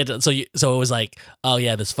 Yeah, so it was like, oh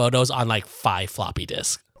yeah, this photo's on like 5 floppy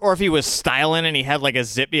disks. Or if he was styling and he had like a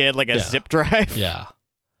zip drive. Yeah.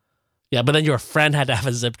 Yeah, but then your friend had to have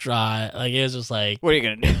a zip drive. Like, it was just like, What are you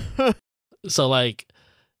gonna do? so like,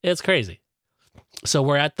 it's crazy. So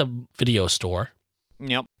we're at the video store.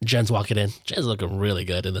 Yep. Jen's walking in. Jen's looking really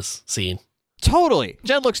good in this scene. Totally.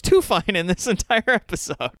 Jen looks too fine in this entire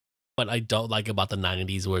episode. What I don't like about the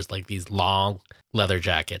 90s was like these long leather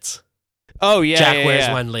jackets. Oh, yeah. Jack wears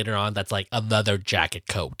one later on that's like a leather jacket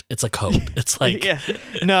coat. It's a coat. It's like... Yeah.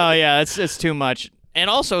 No, yeah, it's too much. And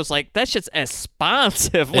also, it's like, that shit's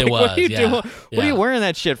expensive. Like, it was, what are you doing? yeah. What are you wearing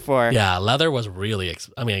that shit for? Yeah, leather was really...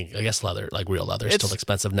 I mean, I guess leather, like real leather, is still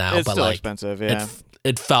expensive now. It's but still like, expensive, yeah.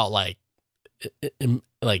 It felt like...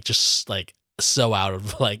 like, just like so out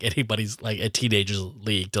of like anybody's, like a teenager's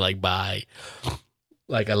league to like buy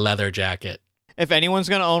like a leather jacket. If anyone's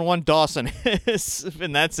going to own one, Dawson is.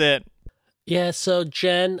 And that's it. Yeah, so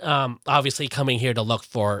Jen, obviously coming here to look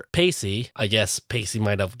for Pacey. I guess Pacey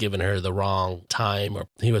might have given her the wrong time, or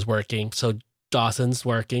he was working. So Dawson's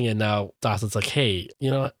working, and now Dawson's like, hey, you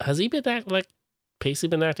know, has he been acting like, Pacey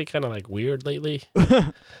been acting kind of like weird lately?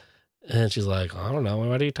 And she's like, I don't know.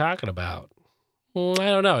 What are you talking about? I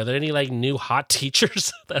don't know. Are there any like new hot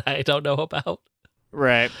teachers that I don't know about?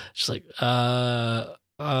 Right. She's like, I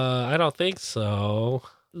don't think so.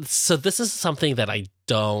 So this is something that I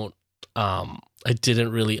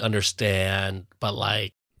didn't really understand, but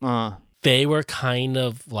like they were kind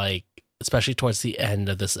of like, especially towards the end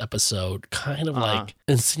of this episode, kind of like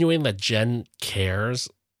insinuating that Jen cares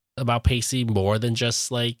about Pacey more than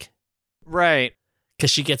just like, right,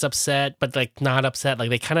 because she gets upset, but like not upset. Like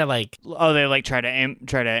they kind of like, they like try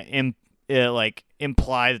to like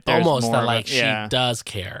imply that there's almost more that like she does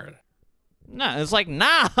care. No, it's like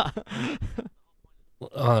nah. I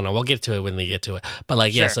don't know. We'll get to it when they get to it. But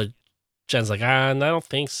like, yeah, so Jen's like, I don't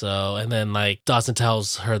think so. And then like Dawson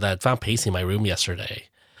tells her that found Pacey in my room yesterday.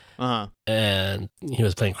 And he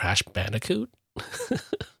was playing Crash Bandicoot.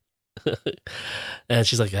 And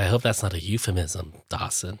she's like, I hope that's not a euphemism,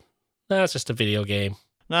 Dawson. No, it's just a video game.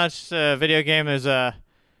 No, it's just a video game. I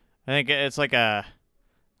think it's like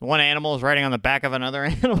one animal is riding on the back of another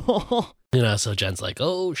animal. You know, so Jen's like,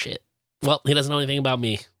 oh shit. Well, he doesn't know anything about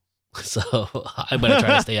me. So I'm going to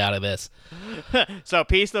try to stay out of this. So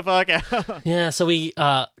peace the fuck out. Yeah, so we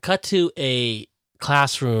cut to a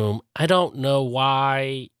classroom. I don't know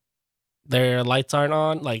why their lights aren't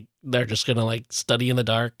on. Like, they're just going to like study in the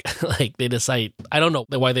dark. Like, they decide, I don't know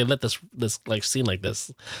why they lit this like scene like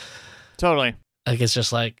this. Totally. Like, it's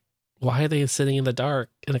just like, why are they sitting in the dark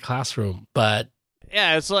in a classroom? But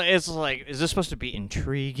yeah, it's like, is this supposed to be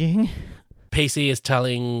intriguing? Pacey is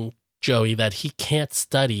telling Joey that he can't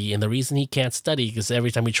study, and the reason he can't study is every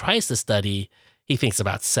time he tries to study, he thinks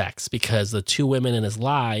about sex, because the two women in his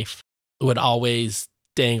life would always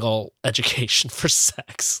dangle education for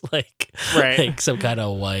sex, like, Right. like some kind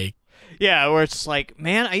of like, Yeah, where it's like,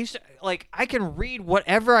 man, I used to, like, I can read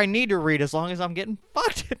whatever I need to read as long as I'm getting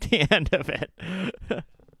fucked at the end of it.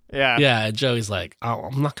 Yeah. yeah. And Joey's like, oh,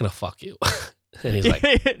 I'm not gonna fuck you, and he's like,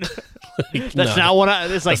 that's not what I.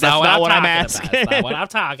 It's like that's not what I'm asking. That's not what I'm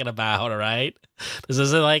talking about. All right, this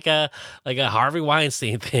isn't like a Harvey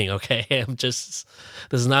Weinstein thing. Okay, this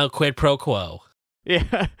is not a quid pro quo.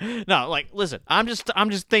 Yeah. No, like, listen, I'm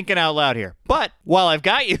just thinking out loud here. But while I've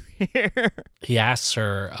got you here, He asks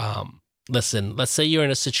her, listen, let's say you're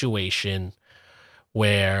in a situation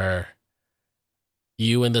where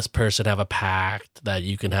you and this person have a pact that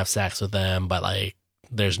you can have sex with them, but like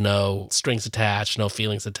there's no strings attached, no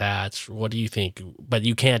feelings attached. What do you think? But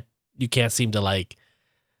you can't seem to like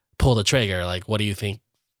pull the trigger. Like, what do you think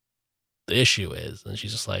the issue is? And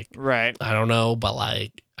she's just like, right? I don't know, but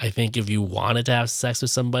like, I think if you wanted to have sex with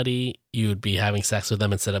somebody, you'd be having sex with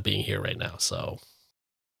them instead of being here right now. So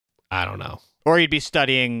I don't know. Or you'd be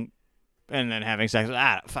studying and then having sex.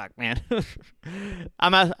 Fuck, man.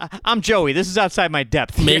 I'm Joey. This is outside my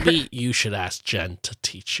depth here. Maybe you should ask Jen to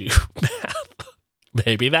teach you math.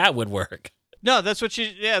 Maybe that would work. No, that's what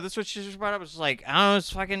she just brought up. It's like, I don't know, it's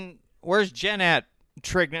fucking, where's Jen at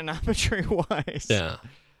trigonometry wise? Yeah.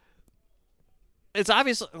 It's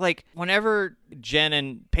obvious, like, whenever Jen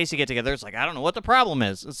and Pacey get together, it's like, I don't know what the problem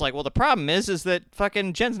is. It's like, well, the problem is that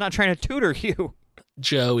fucking Jen's not trying to tutor you.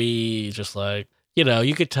 Joey just like, you know,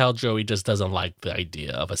 you could tell Joey just doesn't like the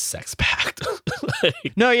idea of a sex pact.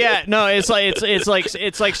 Like, No, yeah, no, it's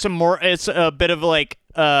like some more. It's a bit of like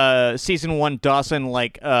season 1 Dawson,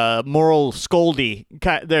 like moral scoldy.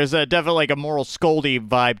 There's definitely like a moral scoldy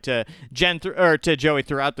vibe to Jen or to Joey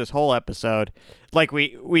throughout this whole episode. Like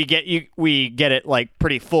we get it like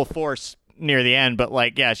pretty full force near the end, but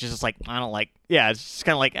like, yeah, she's just like, I don't like. Yeah, it's just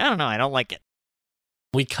kind of like, I don't know, I don't like it.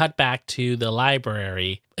 we cut back to the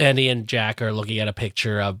library. Andy and Jack are looking at a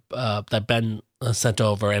picture of that Ben sent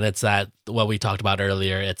over, and it's that what we talked about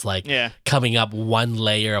earlier. It's like coming up one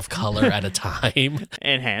layer of color at a time.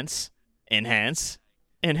 Enhance.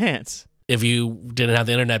 If you didn't have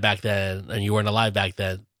the internet back then and you weren't alive back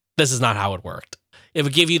then, this is not how it worked. It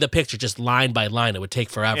would give you the picture just line by line. It would take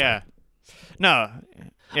forever. Yeah. No.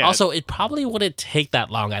 Yeah. Also, it probably wouldn't take that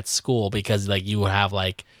long at school because like you would have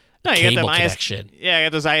like cable connection. I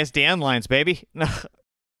got those ISDN lines, baby.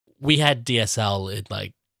 We had DSL in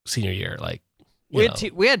like senior year. Like we had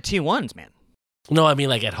T1s, man. No, I mean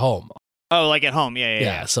like at home. Oh, like at home.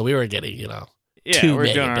 Yeah. So we were getting 2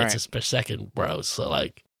 megabits per second, bro. So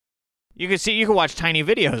like you could watch tiny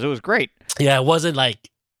videos. It was great. Yeah, it wasn't like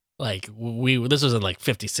this wasn't like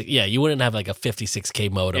 56. Yeah, you wouldn't have like a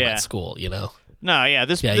 56K modem at school, you know. No, yeah,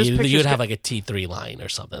 you'd have like a T3 line or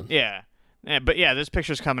something. Yeah. But yeah, this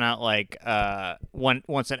picture's coming out like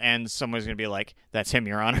once it ends, someone's gonna be like, "That's him,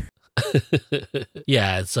 Your Honor."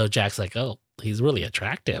 Yeah, so Jack's like, "Oh, he's really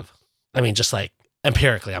attractive." I mean, just like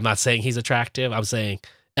empirically, I'm not saying he's attractive. I'm saying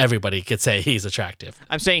everybody could say he's attractive.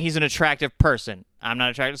 I'm saying he's an attractive person. I'm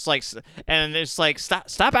not attractive. It's like, and it's like, stop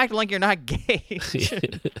acting like you're not gay,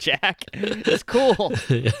 Jack. It's cool.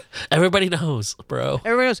 Everybody knows, bro.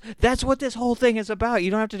 Everybody knows. That's what this whole thing is about.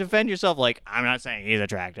 You don't have to defend yourself. Like, I'm not saying he's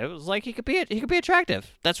attractive. It's like he could be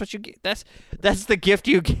attractive. That's what you get. That's the gift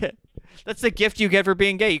you get. That's the gift you get for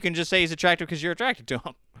being gay. You can just say he's attractive because you're attracted to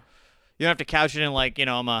him. You don't have to couch it in like,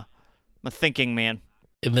 I'm a thinking man.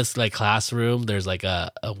 In this like classroom, there's like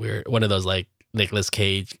a weird one of those like Nicolas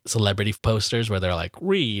Cage celebrity posters where they're like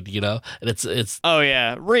read, and it's oh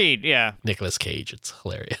yeah, read, yeah, Nicolas Cage. It's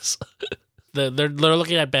hilarious. they're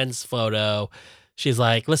looking at Ben's photo. She's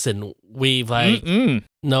like, listen, we've like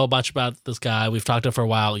know a bunch about this guy. We've talked to him for a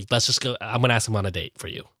while. Let's just go. I'm gonna ask him on a date for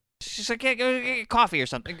you. She's like, yeah, go get coffee or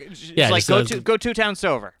something. She's yeah, like, go 2 towns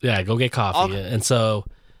over. Yeah, go get coffee. And so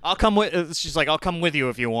I'll come with. She's like, I'll come with you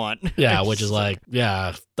if you want. Yeah, which is like,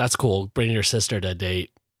 yeah, that's cool. Bring your sister to a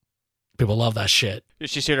date. People love that shit.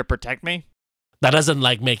 She's here to protect me. That doesn't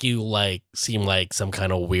like make you like seem like some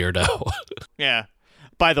kind of weirdo. Yeah.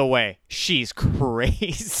 By the way, she's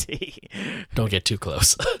crazy. Don't get too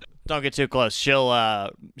close. Don't get too close. She'll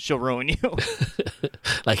ruin you.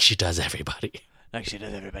 Like she does everybody. Like she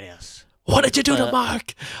does everybody else. What did you do to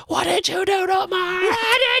Mark? What did you do to Mark?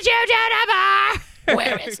 What did you do to Mark?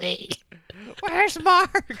 Where is he? Where's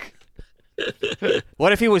Mark?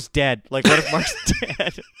 What if he was dead? Like, what if Mark's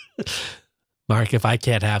dead? Mark, if I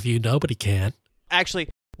can't have you, nobody can. Actually,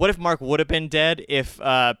 what if Mark would have been dead if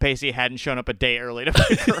Pacey hadn't shown up a day early to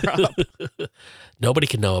pick her up? Nobody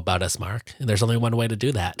can know about us, Mark. And there's only one way to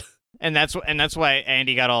do that. And that's why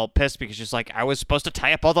Andy got all pissed, because she's like, I was supposed to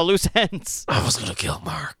tie up all the loose ends. I was going to kill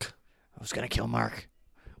Mark.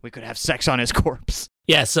 We could have sex on his corpse.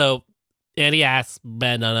 Yeah, so Andy asks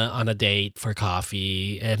Ben on a date for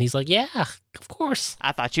coffee, and he's like, yeah, of course.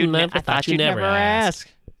 I thought you'd never ask.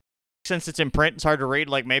 Since it's in print, it's hard to read.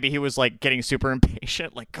 Like, maybe he was, like, getting super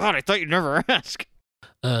impatient. Like, God, I thought you'd never ask.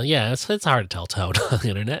 Yeah, it's hard to tell tone on the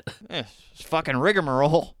internet. It's fucking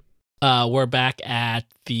rigmarole. We're back at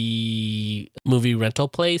the movie rental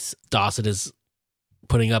place. Dawson is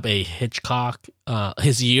putting up a Hitchcock,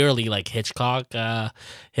 his yearly, like, Hitchcock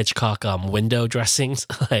window dressings.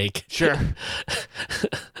 Like, sure.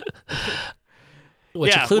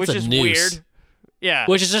 Which includes which a is noose. Weird. Yeah.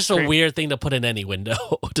 Which is just a weird thing to put in any window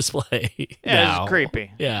display. Yeah, it's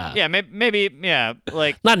creepy. Yeah. Yeah, maybe, yeah,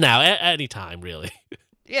 like... Not now, any time, really.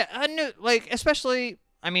 Yeah, I knew, like, especially...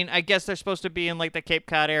 I mean, I guess they're supposed to be in, like, the Cape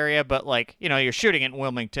Cod area, but, like, you know, you're shooting in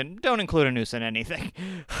Wilmington. Don't include a noose in anything.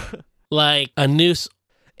 Like, a noose...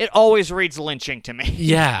 It always reads lynching to me.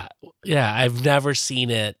 Yeah. Yeah, I've never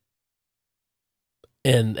seen it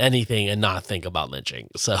in anything and not think about lynching.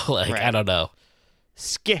 So, like, right. I don't know.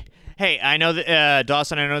 Hey, I know that,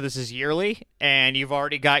 Dawson, I know this is yearly, and you've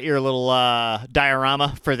already got your little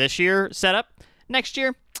diorama for this year set up. Next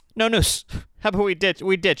year, no noose. How about we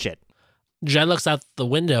ditch it? Jen looks out the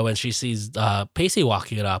window and she sees Pacey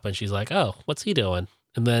walking it up, and she's like, oh, what's he doing?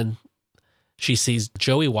 And then she sees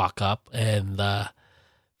Joey walk up, and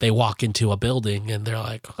they walk into a building, and they're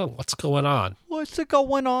like, oh, what's going on? What's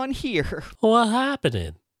going on here? What's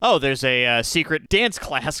happening? Oh, there's a secret dance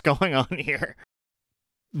class going on here.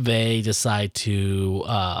 They decide to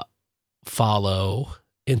follow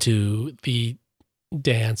into the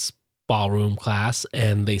dance ballroom class,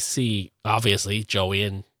 and they see, obviously, Joey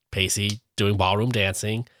and Pacey doing ballroom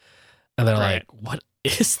dancing, and they're like, what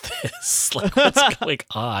is this? Like, what's going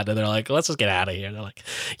on? And they're like, let's just get out of here. And they're like,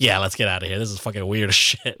 yeah, let's get out of here. This is fucking weird as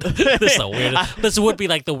shit. This is the weirdest. This would be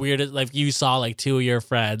like the weirdest, like, you saw like two of your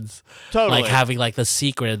friends like having like the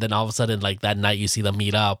secret, and then all of a sudden, like, that night you see them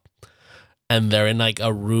meet up, and they're in like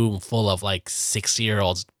a room full of like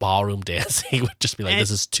 60-year-olds ballroom dancing. Would just be like,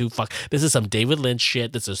 this is some David Lynch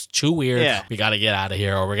shit. This is too weird. Yeah. We got to get out of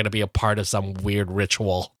here, or we're going to be a part of some weird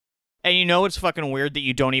ritual. And you know it's fucking weird that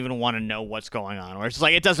you don't even want to know what's going on. Or it's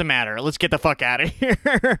like, it doesn't matter. Let's get the fuck out of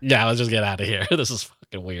here. Yeah, let's just get out of here. This is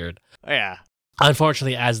fucking weird. Yeah.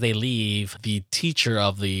 Unfortunately, as they leave, the teacher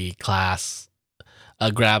of the class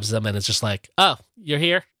grabs them, and it's just like, oh, you're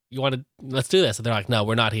here? Let's do this. And they're like, no,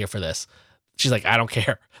 we're not here for this. She's like, I don't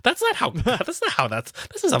care. This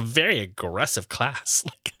is a very aggressive class.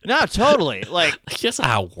 Like, no, totally. Like, that's not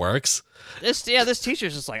how it works. This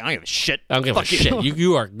teacher's just like, I don't give a shit. I don't give a shit.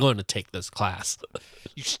 You are going to take this class.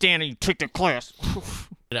 You stand and you take the class.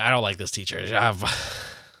 I don't like this teacher.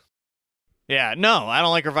 Yeah, no, I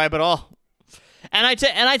don't like her vibe at all. And I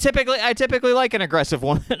typically like an aggressive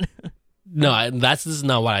woman. No, this is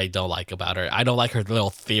not what I don't like about her. I don't like her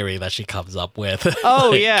little theory that she comes up with.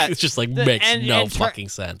 Oh, like, yeah. It's just like makes no fucking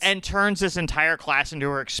sense. And turns this entire class into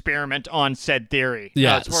her experiment on said theory.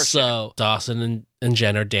 Yeah, so Dawson and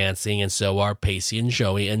Jen are dancing, and so are Pacey and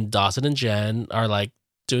Joey. And Dawson and Jen are like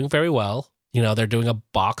doing very well. You know, they're doing a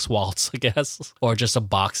box waltz, I guess, or just a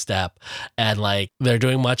box step. And like, they're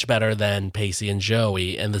doing much better than Pacey and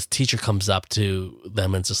Joey. And this teacher comes up to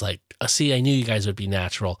them and it's just like, see, I knew you guys would be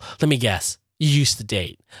natural. Let me guess. You used to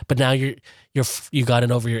date, but now you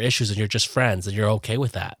gotten over your issues and you're just friends and you're okay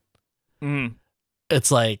with that. Mm.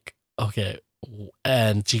 It's like, okay.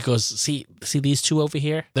 And she goes, see these two over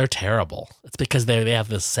here? They're terrible. It's because they have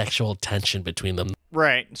this sexual tension between them.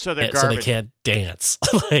 Right. So they're garbage. So they can't dance.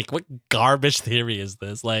 Like, what garbage theory is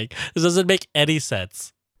this? Like, this doesn't make any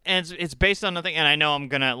sense. And it's based on nothing. And I know I'm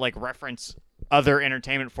going to like reference other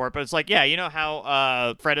entertainment for it, but it's like, yeah, you know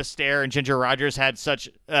how Fred Astaire and Ginger Rogers had such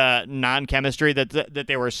non-chemistry that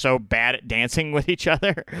they were so bad at dancing with each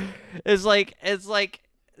other? It's like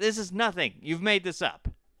this is nothing. You've made this up.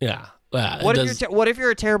 Yeah. What if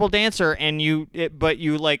you're a terrible dancer and but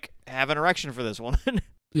you like have an erection for this woman?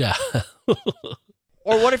 Yeah.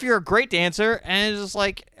 Or what if you're a great dancer and it's just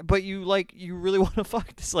like, but you really want to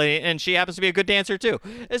fuck this lady and she happens to be a good dancer too?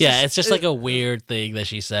 It's just like a weird thing that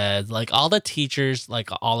she said. Like all the teachers, like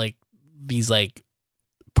all like these like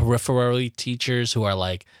peripherally teachers who are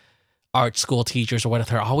like art school teachers or whatever,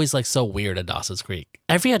 they're always like so weird at Dawson's Creek.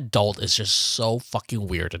 Every adult is just so fucking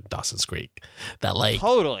weird at Dawson's Creek that like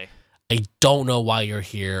totally. I don't know why you're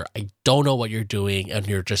here. I don't know what you're doing. And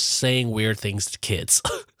you're just saying weird things to kids.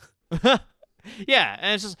 Yeah.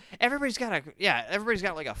 And it's just, everybody's got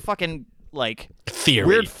like a fucking like Theory.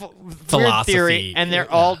 weird Philosophy. weird theory. And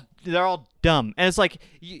they're all dumb. And it's like,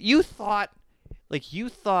 you thought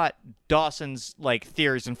Dawson's like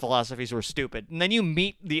theories and philosophies were stupid, and then you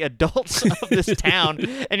meet the adults of this town,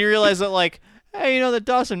 and you realize that like, hey, that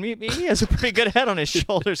Dawson, he has a pretty good head on his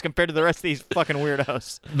shoulders compared to the rest of these fucking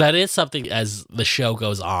weirdos. That is something as the show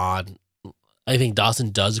goes on. I think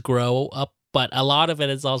Dawson does grow up, but a lot of it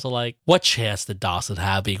is also like, what chance did Dawson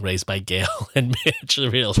have being raised by Gail and Mitch?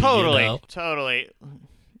 Really, Totally.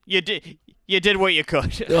 You did what you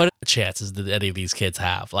could. What chances did any of these kids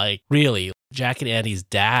have? Like, really, Jack and Andy's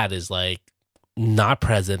dad is like not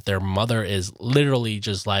present. Their mother is literally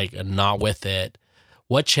just like not with it.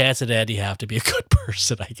 What chance did Andy have to be a good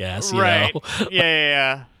person, I guess? You right. know?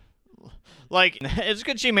 Yeah. Like, it's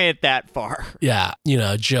good she made it that far. Yeah.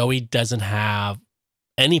 Joey doesn't have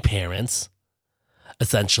any parents.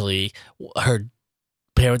 Essentially, her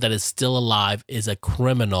parent that is still alive is a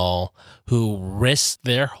criminal who risked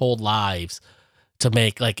their whole lives to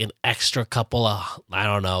make like an extra couple of, I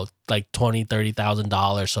don't know, like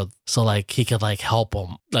 $20,000-$30,000 so like he could like help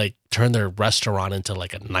them like turn their restaurant into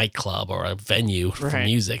like a nightclub or a venue for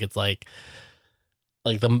music. It's like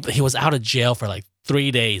he was out of jail for like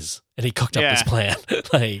 3 days and he cooked up this plan.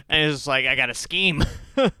 Like, and it's like, I got a scheme.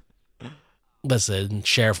 Listen,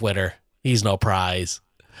 Sheriff Witter, he's no prize,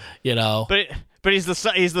 But he's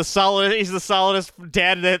the solidest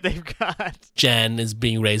dad that they've got. Jen is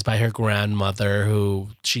being raised by her grandmother, who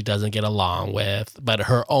she doesn't get along with, but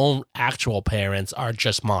her own actual parents are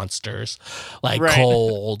just monsters, like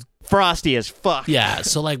cold, frosty as fuck. Yeah.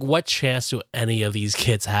 So, like, what chance do any of these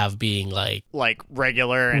kids have being like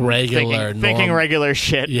regular, and thinking regular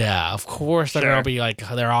shit? Yeah, of course they're gonna be like,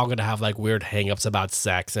 they're all gonna have like weird hangups about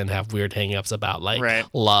sex and have weird hangups about like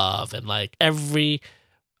love, and like every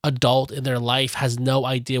adult in their life has no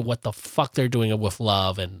idea what the fuck they're doing with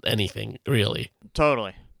love and anything, really.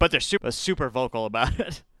 Totally. But they're super vocal about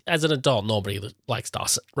it. As an adult, nobody likes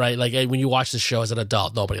Dawson, right? Like, when you watch the show as an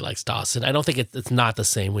adult, nobody likes Dawson. I don't think it's not the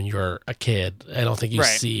same when you're a kid. I don't think you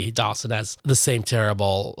see Dawson as the same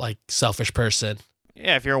terrible, like, selfish person.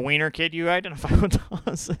 Yeah, if you're a wiener kid, you identify with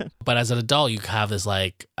Dawson. But as an adult, you have this,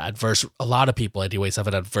 like, a lot of people anyways have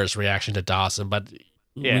an adverse reaction to Dawson, but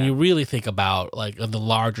when you really think about, like, the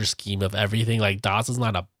larger scheme of everything, like, Dawson's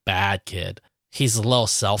not a bad kid. He's a little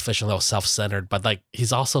selfish and a little self-centered, but, like,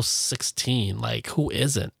 he's also 16. Like, who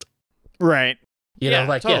isn't? Right. You know,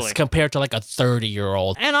 like, totally. Yes, compared to, like, a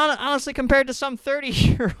 30-year-old. And honestly, compared to some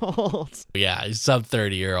 30-year-olds. Yeah, some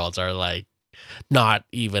 30-year-olds are, like, not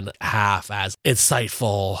even half as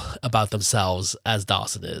insightful about themselves as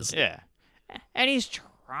Dawson is. Yeah. And he's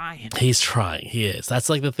trying. He's trying. He is. That's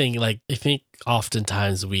like the thing. Like, I think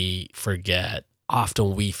oftentimes we forget.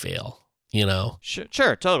 Often we fail, you know?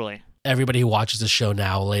 Sure, totally. Everybody who watches the show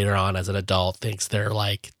now later on as an adult thinks they're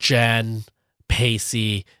like Jen,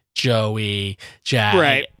 Pacey, Joey, Jack.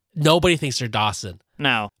 Right. Nobody thinks they're Dawson.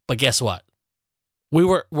 No. But guess what?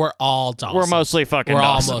 We're all Dawsons. We're mostly fucking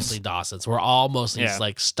Dawsons. All mostly Dawsons. We're all mostly just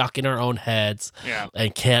like stuck in our own heads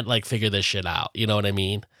and can't like figure this shit out. You know what I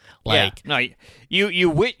mean? Like, no, you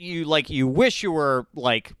wish you were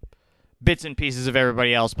like bits and pieces of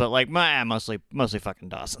everybody else, but like mostly fucking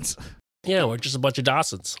Dawsons. Yeah, we're just a bunch of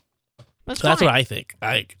Dawsons. That's what I think.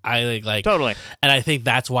 I think like totally, and I think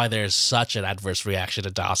that's why there's such an adverse reaction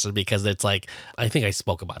to Dawson, because it's like, I think I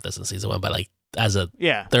spoke about this in season 1, but like as a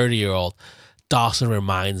 30-year-old, Dawson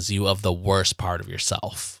reminds you of the worst part of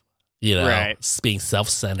yourself. You know, being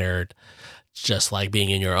self-centered, just like being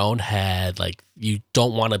in your own head. Like, you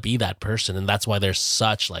don't want to be that person, and that's why there's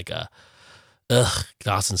such like a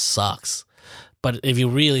Dawson sucks. But if you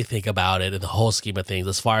really think about it in the whole scheme of things,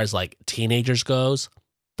 as far as like teenagers goes,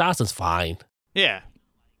 Dawson's fine. Yeah.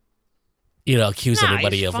 You know, accuse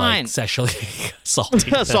anybody of like sexually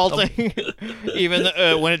assaulting even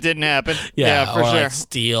when it didn't happen. Yeah, for or sure. Like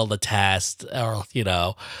steal the test, or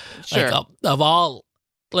like of all.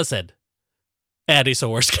 Listen, Andy's the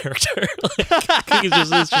worst character.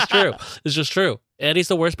 It's just true. It's just true. Andy's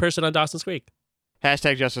the worst person on Dawson's Creek.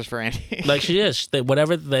 Hashtag justice for Andy. Like, she is.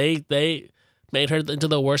 Whatever they made her into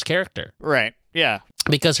the worst character. Right. Yeah.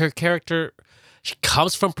 Because her character, she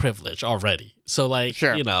comes from privilege already. So, like,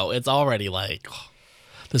 it's already like,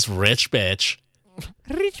 this rich bitch.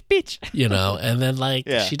 Rich bitch. You know, and then, like,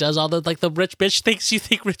 she does all the, like, the rich bitch things you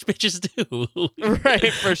think rich bitches do.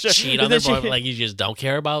 Right, for sure. Cheat on their boyfriend. Like, you just don't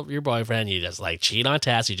care about your boyfriend. You just, like, cheat on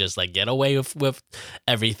tasks. You just, like, get away with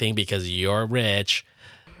everything because you're rich.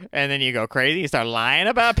 And then you go crazy. You start lying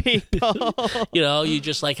about people. You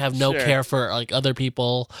just like have no Sure. care for like other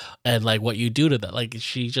people and like what you do to them. Like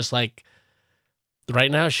she just like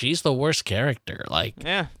right now she's the worst character. Like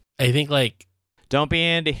Yeah. I think like Don't be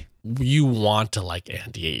Andy. you want to like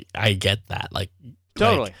Andy. I get that. Like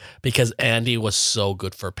Totally. because Andy was so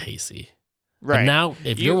good for Pacey. Right. And now,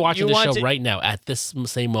 if You- you're watching you the show want to- right now, at this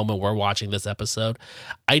same moment we're watching this episode,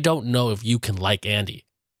 I don't know if you can like Andy.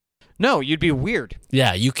 No, you'd be weird.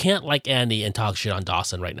 Yeah, you can't like Andy and talk shit on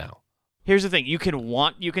Dawson right now. Here's the thing: you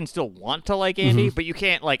can still want to like Andy, but you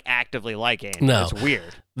can't like actively like Andy. No. It's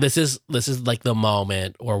weird. This is like the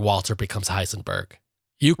moment where Walter becomes Heisenberg.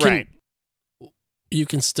 You can Right. you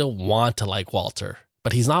can still want to like Walter,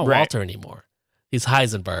 but he's not Right. Walter anymore. He's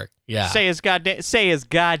Heisenberg. Yeah. Say his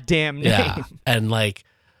goddamn name. Yeah. And like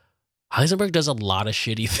Heisenberg does a lot of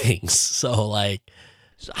shitty things. So like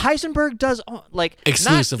Heisenberg does like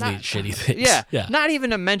exclusively not- shitty things. Yeah, Yeah. Not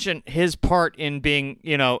even to mention his part in being,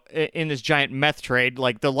 in this giant meth trade,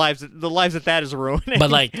 like the lives that is ruining.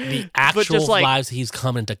 But like the actual just, like- lives he's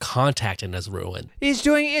come into contact in has ruined. he's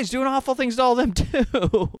doing awful things to all them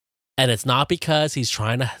too. And it's not because he's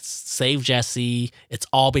trying to save Jesse. It's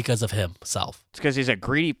all because of himself. It's because he's a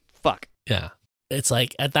greedy fuck. Yeah. It's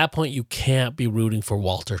like at that point you can't be rooting for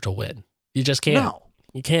Walter to win. You just can't. No.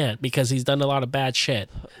 You can't because he's done a lot of bad shit.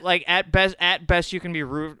 Like at best, you can be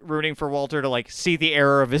rooting for Walter to like see the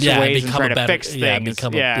error of his Yeah, ways and become try a to better, fix yeah, things.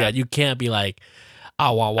 become yeah, you can't be like,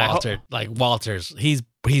 oh well, Walter, like Walter's he's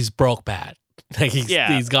broke bad. Like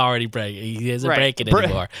he's already break. He isn't Right. breaking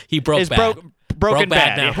anymore. He broke It's bad. broken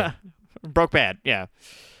bad bad. now. Yeah. Broke bad. Yeah.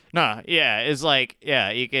 No. Yeah. It's like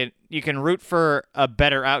you can root for a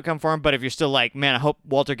better outcome for him, but if you're still like, man, I hope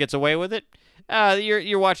Walter gets away with it.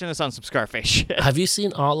 You're watching this on some Scarface shit. Have you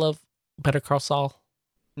seen all of Better Call Saul?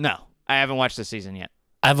 No, I haven't watched this season yet.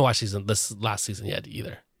 I haven't watched this last season yet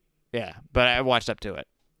either. Yeah, but I watched up to it.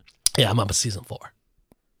 Yeah, I'm up to season 4.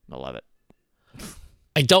 I love it.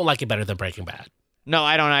 I don't like it better than Breaking Bad. No,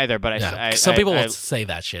 I don't either. But Some people will say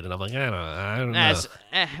that shit, and I'm like, I don't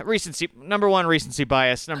know. Recency. Number one, recency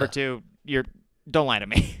bias. Number two, don't lie to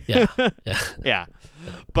me. Yeah, yeah. Yeah.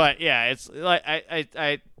 But yeah, it's like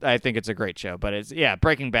I think it's a great show. But it's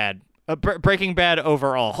Breaking Bad. Breaking Bad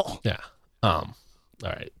overall. Yeah. All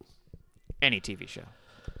right. Any TV show.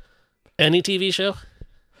 Any TV show?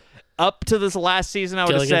 Up to this last season, I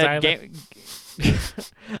would have Gilligan's said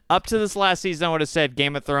up to this last season, I would have said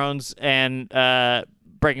Game of Thrones and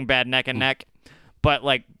Breaking Bad neck and neck. But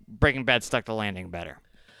like Breaking Bad stuck the landing better.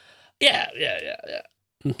 Yeah.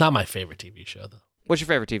 Not my favorite TV show though. What's your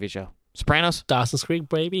favorite TV show? Sopranos? Dawson's Creek,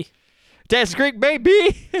 baby. Dawson's Creek,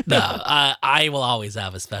 baby. No, I will always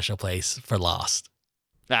have a special place for Lost.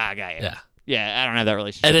 I got you. Yeah. Yeah, I don't have that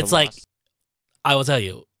relationship. And with it's like, Lost. I will tell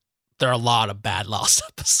you, there are a lot of bad Lost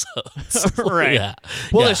episodes. Right. Yeah.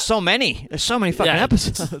 Well, Yeah. There's so many fucking Yeah,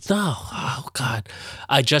 episodes. No. Oh, God.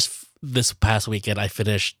 This past weekend, I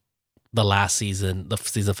finished the last season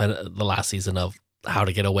of How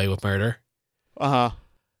to Get Away with Murder. Uh-huh.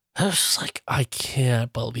 I was just like, I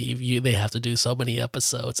can't believe they have to do so many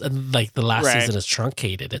episodes. And like the last Right. season is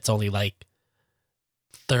truncated. It's only like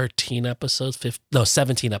 13 episodes,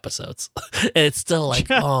 17 episodes. And it's still like,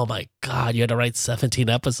 oh my God, you had to write 17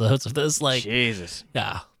 episodes of this. Like, Jesus.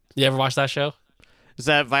 yeah. You ever watch that show? Is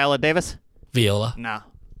that Viola Davis? Viola. No.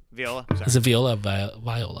 Viola? Is Sorry. it Viola or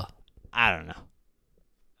Viola? I don't know.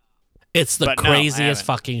 It's the But no, I craziest haven't.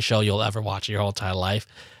 fucking show you'll ever watch in your whole entire life.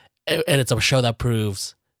 And it's a show that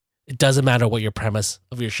proves it doesn't matter what your premise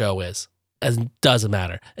of your show is. It doesn't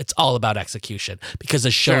matter. It's all about execution because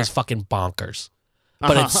the show Sure. is fucking bonkers.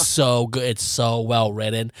 But Uh-huh. it's so good. It's so well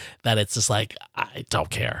written that it's just like, I don't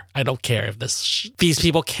care. I don't care if these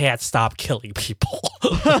people can't stop killing people.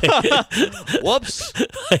 Whoops.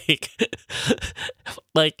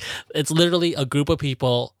 like, it's literally a group of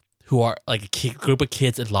people who are like a group of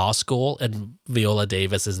kids in law school, and Viola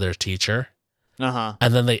Davis is their teacher. Uh-huh.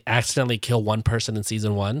 And then they accidentally kill one person in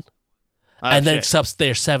season 1. Oh, and then shit. it's up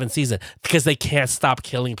their 7th season because they can't stop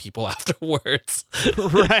killing people afterwards.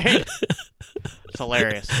 Right. It's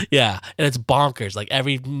hilarious. Yeah, and it's bonkers. Like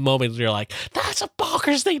every moment you're like, "That's a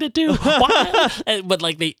bonkers thing to do." Why? But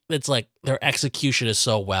like it's like their execution is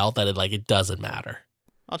so well that it doesn't matter.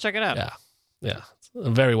 I'll check it out. Yeah, it's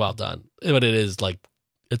very well done. But it is like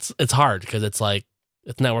it's hard because it's like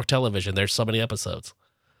it's network television. There's so many episodes.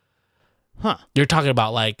 Huh. You're talking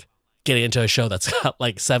about like getting into a show that's got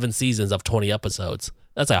like 7 seasons of 20 episodes.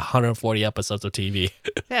 That's like 140 episodes of TV.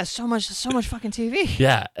 Yeah, so much fucking TV.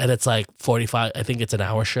 Yeah, and it's like 45. I think it's an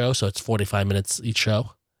hour show, so it's 45 minutes each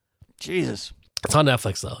show. Jesus. It's on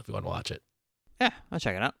Netflix though, if you want to watch it. Yeah, I'll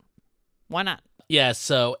check it out. Why not? Yeah.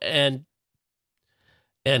 So and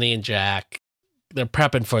Annie and Jack, they're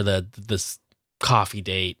prepping for this coffee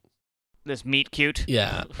date. This meet cute.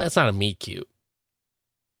 Yeah, that's not a meet cute.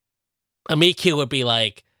 A meet cute would be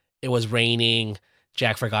like it was raining.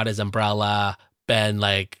 Jack forgot his umbrella. Ben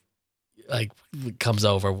like comes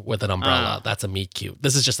over with an umbrella. That's a meet cute.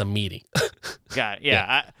 This is just a meeting. Got it.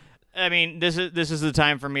 Yeah. I mean, this is the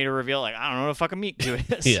time for me to reveal. Like, I don't know what a fucking meet cute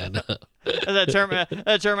is. Yeah. No.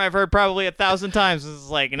 that term I've heard probably 1,000 times. This is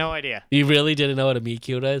like no idea. You really didn't know what a meet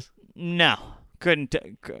cute is? No. Couldn't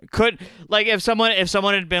like if someone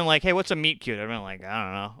had been like, hey, what's a meet cute? I'd been like, I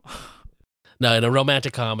don't know. No, in a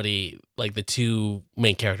romantic comedy, like the two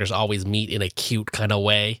main characters always meet in a cute kind of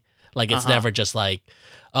way. Like it's never just like,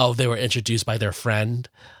 oh, they were introduced by their friend.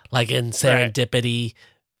 Like in Serendipity,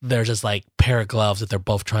 there's just like pair of gloves that they're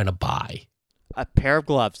both trying to buy. A pair of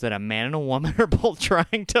gloves that a man and a woman are both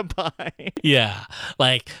trying to buy. Yeah,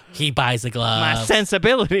 like he buys the gloves. My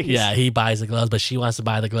sensibilities. Yeah, he buys the gloves, but she wants to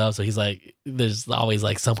buy the gloves. So he's like, there's always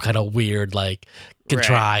like some kind of weird, like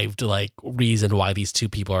contrived, like reason why these two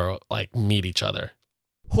people are like meet each other.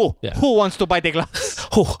 Who wants to buy the gloves?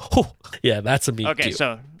 Yeah, that's a meet cute. Okay,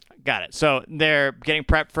 so got it. So they're getting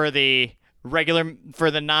prepped for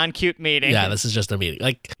the non-cute meeting. Yeah, this is just a meeting.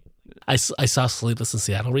 Like I saw Sleepless in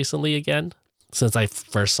Seattle recently again. Since I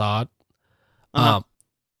first saw it,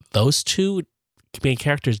 those two main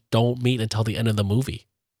characters don't meet until the end of the movie.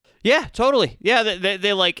 Yeah, totally. Yeah,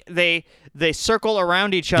 they circle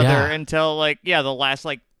around each other until the last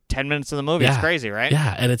 10 minutes of the movie. Yeah. It's crazy, right?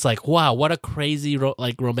 Yeah, and it's like, wow, what a crazy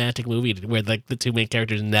romantic movie where like the two main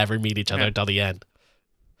characters never meet each other until the end.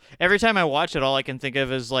 Every time I watch it, all I can think of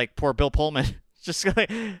is like poor Bill Pullman, just like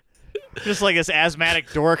this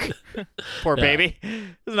asthmatic dork. Poor baby.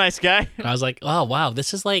 He's a nice guy. I was like, oh wow,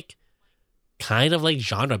 this is like kind of like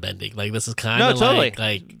genre bending. Like this is kind of totally.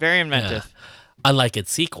 like very inventive. Yeah. Unlike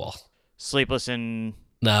its sequel. Sleepless in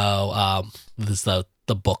this is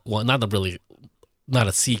the book one, not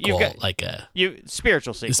a sequel,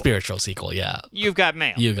 spiritual sequel. Spiritual sequel, yeah. You've Got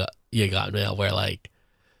Mail. You got Mail, where like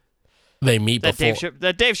they meet that before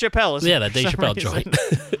that Dave Chappelle is. Yeah, that Dave Chappelle joint.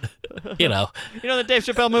 You know the Dave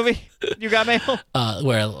Chappelle movie, You Got Mail?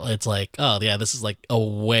 Where it's like, oh yeah, this is like a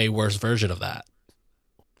way worse version of that.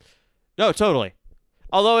 No, totally.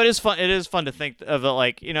 Although it is fun to think of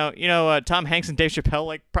it Tom Hanks and Dave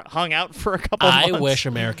Chappelle hung out for a couple months. I wish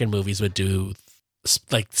American movies would do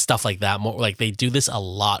like stuff like that more. Like they do this a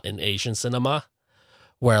lot in Asian cinema,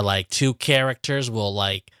 where like two characters will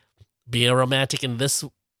like be a romantic in this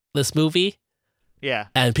movie. Yeah.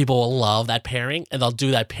 And people will love that pairing, and they'll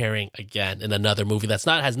do that pairing again in another movie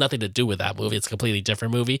has nothing to do with that movie. It's a completely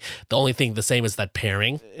different movie. The only thing the same is that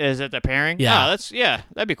pairing. Is it the pairing? Yeah.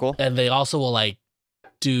 That'd be cool. And they also will like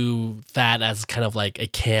do that as kind of like a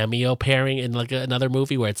cameo pairing in like another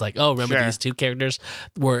movie where it's like, oh, remember these two characters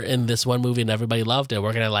were in this one movie and everybody loved it.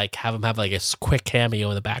 We're gonna like have them have like a quick cameo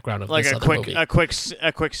in the background of like this a other quick movie. a quick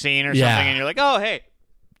scene or something, and you're like, oh hey,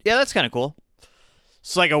 yeah, that's kind of cool.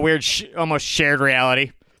 It's like a weird, almost shared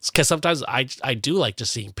reality. Because sometimes I do like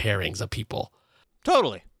just seeing pairings of people.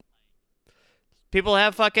 Totally. People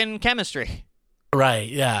have fucking chemistry. Right.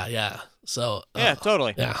 Yeah. So yeah,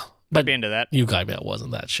 totally. Yeah. But I'd be into that. You Got Mail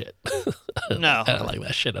wasn't that shit. No. I don't like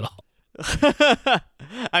that shit at all.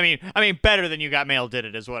 I mean, better than You Got Mail did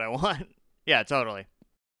it is what I want. Yeah, totally.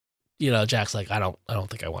 Jack's like, I don't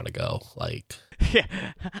think I want to go. Like, yeah,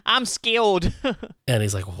 I'm skilled. And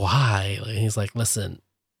he's like, why? And he's like, listen,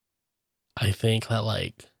 I think that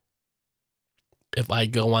like, if I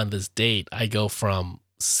go on this date, I go from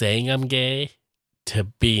saying I'm gay to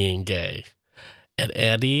being gay. And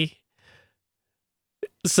Andy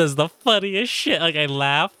says the funniest shit. Like, I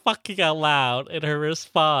laugh fucking out loud in her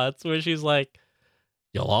response where she's like,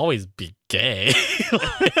 you'll always be gay.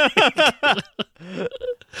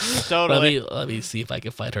 Totally. Let me see if I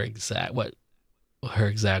can find what her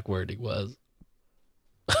exact wording was.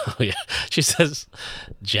 Oh yeah. She says,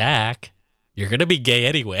 Jack, you're gonna be gay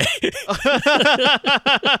anyway.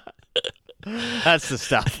 That's the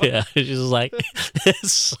stuff. Yeah. She's like,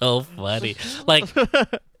 it's so funny. Like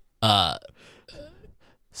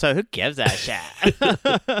so who gives that shit?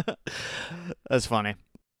 That's funny.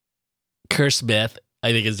 Kerr Smith,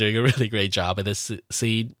 I think, is doing a really great job in this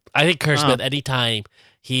scene. I think Kerr Smith, anytime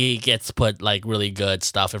he gets put like really good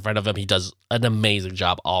stuff in front of him, he does an amazing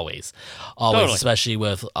job always, totally. Especially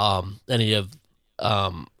with any of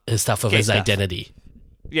his stuff of gay his stuff. identity.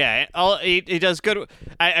 Yeah, he does good.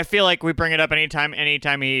 I feel like we bring it up anytime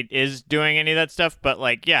he is doing any of that stuff. But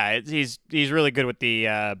like, yeah, he's really good with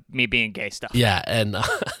the me being gay stuff. Yeah, and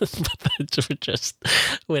just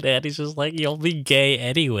when Andy's just like, "You'll be gay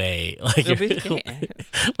anyway." Like, You'll be gay.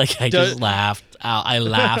 like I just laughed out. I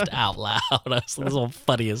laughed out loud. This was the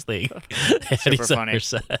funniest thing Andy's funny. ever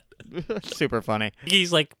said. Super funny.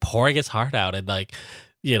 He's like pouring his heart out, and like,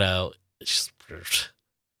 just.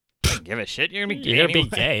 Give a shit. You're gonna be gay. You're gonna anyway.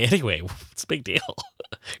 be gay anyway. It's a big deal.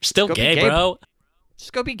 You're still Go be gay, gay. bro.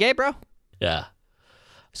 Just go be gay, bro. Yeah,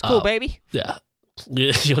 It's cool, baby. yeah.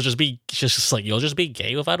 You'll just be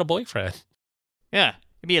gay without a boyfriend. Yeah,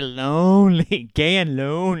 you'll be lonely, gay and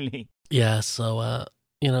lonely. Yeah. So,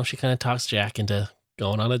 she kind of talks Jack into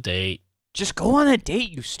going on a date. Just go on a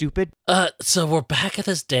date, you stupid. So we're back at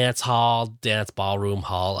this dance ballroom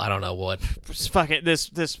hall. I don't know what. This fucking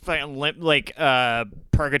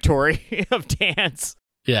purgatory of dance.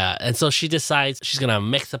 Yeah, and so she decides she's gonna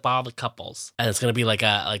mix up all the couples, and it's gonna be like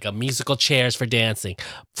a musical chairs for dancing.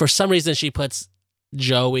 For some reason, she puts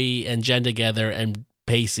Joey and Jen together, and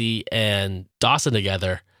Pacey and Dawson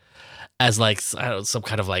together as like, I don't know, some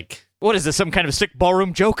kind of like. What is this? Some kind of sick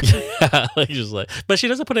ballroom joke? But she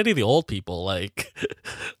doesn't put any of the old people like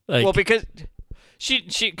well, because she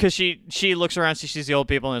looks around, she sees the old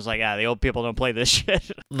people, and is like, the old people don't play this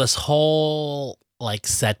shit. This whole like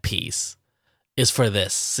set piece is for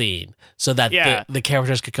this scene, so that the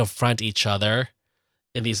characters could confront each other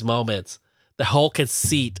in these moments. The whole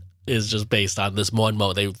conceit is just based on this one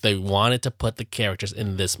moment. They wanted to put the characters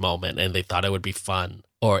in this moment, and they thought it would be fun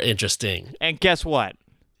or interesting. And guess what?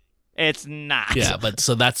 It's not. Yeah, but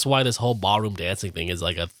so that's why this whole ballroom dancing thing is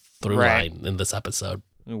like a through line in this episode.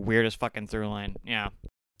 Weirdest fucking through line. Yeah.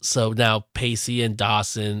 So now Pacey and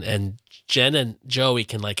Dawson and Jen and Joey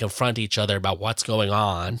can like confront each other about what's going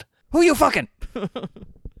on. Who you fucking?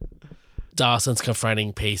 Dawson's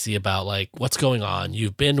confronting Pacey about like, what's going on?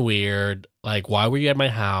 You've been weird. Like, why were you at my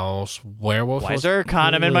house? Why is there a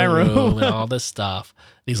condom in my room? And all this stuff.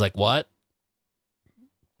 And he's like, what?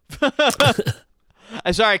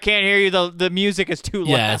 I'm sorry, I can't hear you. The music is too loud.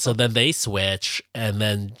 Yeah, so then they switch, and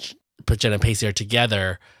then put Jen and Pacey are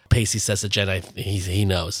together. Pacey says to Jen, he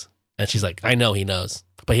knows. And she's like, I know he knows.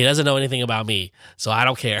 But he doesn't know anything about me, so I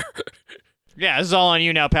don't care. Yeah, this is all on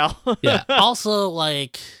you now, pal. Yeah. Also,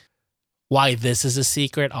 like, why this is a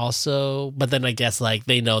secret also. But then I guess, like,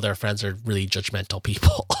 they know their friends are really judgmental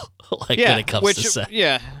people. Like, when it comes to sex.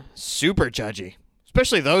 Yeah, super judgy.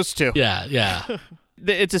 Especially those two. Yeah, yeah.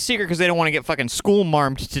 It's a secret because they don't want to get fucking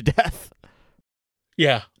school-marmed to death.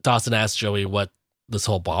 Yeah. Dawson asks Joey what this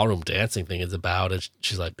whole ballroom dancing thing is about. And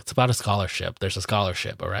she's like, it's about a scholarship. There's a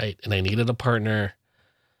scholarship, all right? And I needed a partner.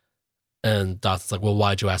 And Dawson's like, well,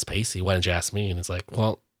 why'd you ask Pacey? Why didn't you ask me? And it's like,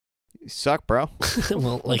 well... You suck, bro.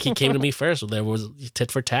 Well, like, he came to me first. There was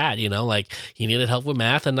tit for tat, Like, he needed help with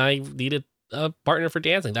math, and I needed a partner for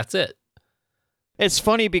dancing. That's it. It's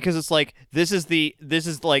funny because it's like this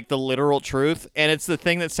is like the literal truth, and it's the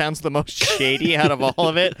thing that sounds the most shady out of all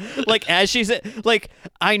of it. Like as she's like,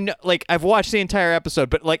 I know, like I've watched the entire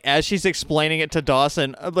episode, but like as she's explaining it to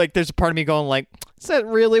Dawson, like there's a part of me going like, is that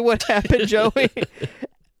really what happened, Joey?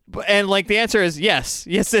 And like the answer is yes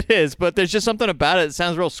it is, but there's just something about it that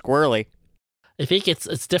sounds real squirrely. I think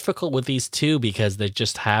it's difficult with these two because they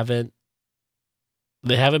just haven't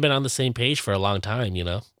been on the same page for a long time,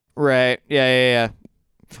 Right. Yeah.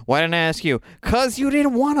 Why didn't I ask you? 'Cause you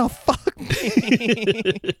didn't want to fuck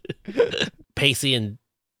me. Pacey and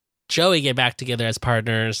Joey get back together as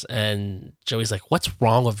partners, and Joey's like, what's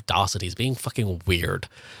wrong with Dawson? He's being fucking weird.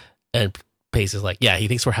 And Pacey's like, yeah, he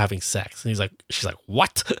thinks we're having sex. And she's like,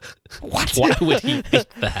 what? What? Why would he think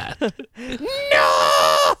that?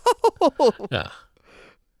 No! Yeah.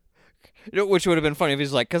 Which would have been funny if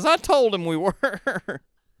he's like, 'cause I told him we were.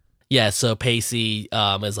 Yeah, so Pacey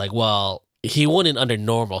is like, well, he wouldn't under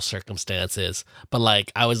normal circumstances, but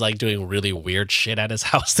like I was like doing really weird shit at his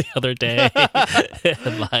house the other day.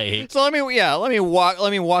 And, like, so let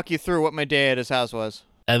me walk you through what my day at his house was.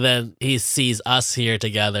 And then he sees us here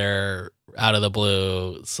together out of the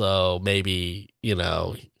blue, so maybe, he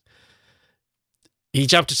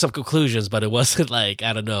jumped to some conclusions, but it wasn't like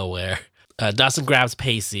out of nowhere. Dawson grabs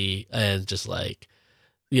Pacey and just like,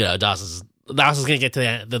 Dawson's going to get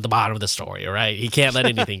to the bottom of the story, all right? He can't let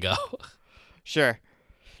anything go. Sure.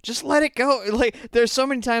 Just let it go. Like, there's so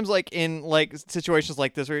many times, like, in, like, situations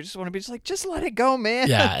like this where you just want to be just like, just let it go, man.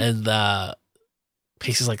 Yeah, and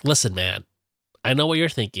Pacey's like, listen, man, I know what you're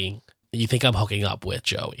thinking. You think I'm hooking up with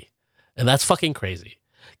Joey. And that's fucking crazy.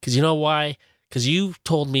 Because you know why? Because you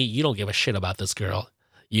told me you don't give a shit about this girl.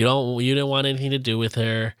 You didn't want anything to do with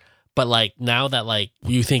her. But like now that like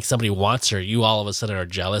you think somebody wants her, you all of a sudden are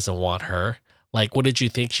jealous and want her. Like, what did you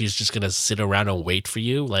think? She's just gonna sit around and wait for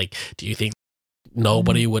you? Like, do you think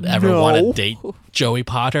nobody would ever want to date Joey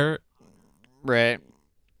Potter? Right.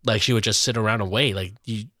 Like, she would just sit around and wait. Like,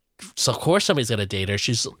 so of course somebody's gonna date her.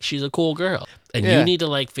 She's a cool girl, and you need to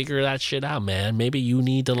like figure that shit out, man. Maybe you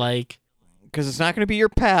need to like, because it's not gonna be your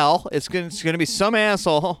pal. It's gonna be some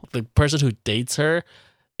asshole. The person who dates her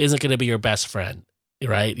isn't gonna be your best friend,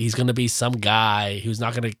 right? He's gonna be some guy who's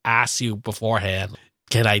not gonna ask you beforehand,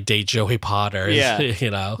 can I date Joey Potter? Yeah.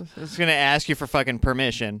 You know? It's going to ask you for fucking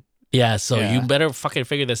permission. Yeah, so you better fucking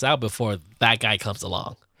figure this out before that guy comes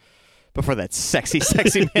along. Before that sexy,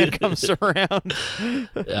 sexy man comes around.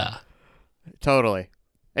 Yeah. Totally.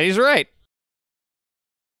 And he's right.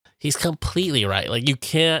 He's completely right. Like, you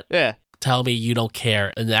can't tell me you don't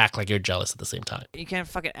care and act like you're jealous at the same time. You can't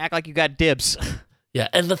fucking act like you got dibs. Yeah,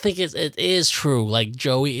 and the thing is, it is true. Like,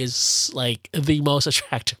 Joey is, like, the most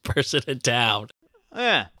attractive person in town.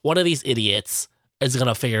 Yeah. One of these idiots is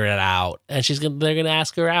gonna figure it out, and they're gonna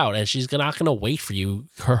ask her out, and she's not gonna wait for you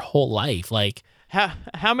her whole life. Like,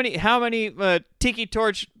 how many tiki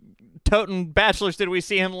torch toting bachelors did we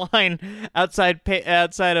see in line outside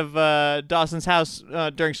of Dawson's house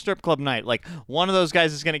during strip club night? Like, one of those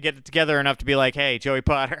guys is gonna get it together enough to be like, hey, Joey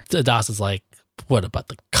Potter. Dawson's like, what about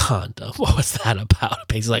the condom? What was that about?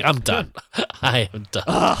 He's like, I'm done. I am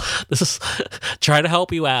done. This is trying to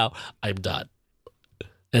help you out. I'm done.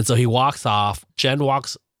 And so he walks off. Jen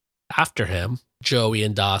walks after him. Joey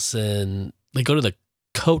and Dawson, they go to the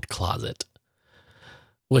coat closet,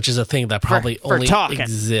 which is a thing that probably for only talking.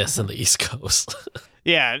 exists in the East Coast.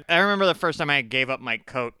 Yeah, I remember the first time I gave up my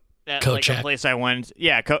coat at coat check. A place I went.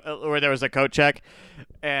 Yeah, where there was a coat check,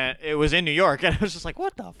 and it was in New York, and I was just like,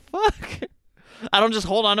 "What the fuck? I don't just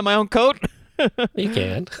hold on to my own coat." You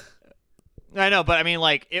can. I know, but I mean,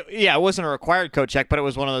 like, it wasn't a required coat check, but it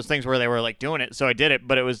was one of those things where they were like doing it, so I did it.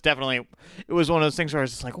 But it was one of those things where I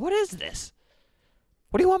was just like, "What is this?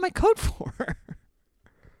 What do you want my coat for?"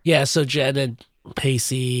 Yeah, so Jen and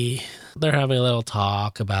Pacey, they're having a little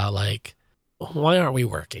talk about like, why aren't we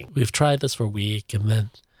working? We've tried this for a week, and then,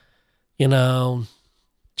 you know,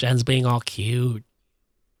 Jen's being all cute.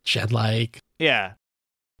 Jen like, yeah,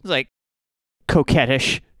 it's like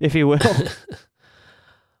coquettish, if you will.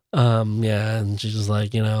 Yeah, and she's just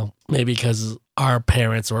like, you know, maybe because our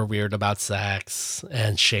parents were weird about sex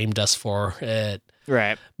and shamed us for it.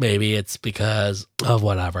 Right. Maybe it's because of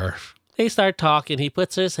whatever. They start talking. He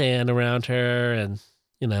puts his hand around her and,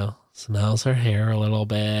 you know, smells her hair a little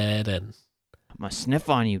bit. And I'm going to sniff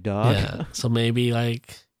on you, dog. Yeah. So maybe,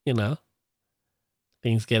 like, you know,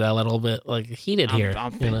 things get a little bit, like, heated here.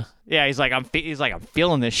 You know? Yeah, he's like, I'm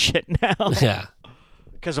feeling this shit now. Yeah.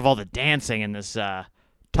 Because of all the dancing and this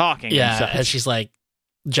talking. Yeah, and she's like,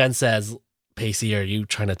 Jen says, Pacey, are you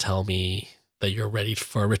trying to tell me that you're ready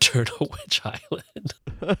for a return to Witch Island?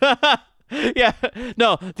 Yeah,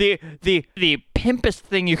 no, the pimpest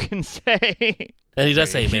thing you can say. And he does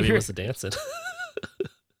say maybe it was the dancing.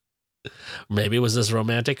 Maybe it was this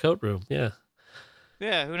romantic coat room. Yeah.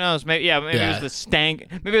 Yeah, who knows? Maybe it was the stank.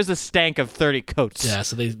 Maybe it was the stank of 30 coats. Yeah,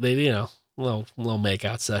 so they you know, little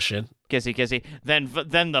makeout session. Kissy.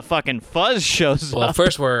 Then the fucking fuzz shows up. Well,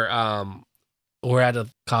 first we're at a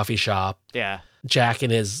coffee shop. Yeah. Jack in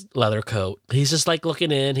his leather coat. He's just like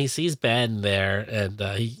looking in. He sees Ben there, and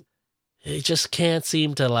he just can't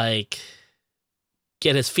seem to like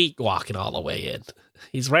get his feet walking all the way in.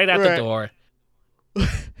 He's right at the door.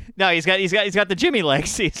 No, he's got the Jimmy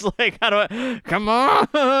legs. He's like, come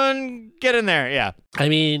on, get in there. Yeah. I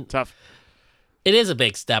mean, tough. It is a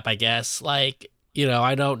big step, I guess. Like, you know,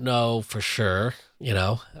 I don't know for sure, you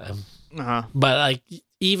know. But like,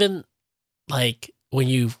 even like when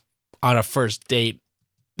you on a first date,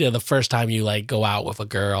 you know, the first time you like go out with a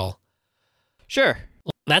girl. Sure.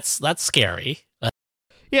 That's scary.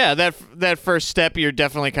 Yeah, that first step, you're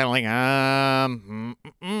definitely kind of like,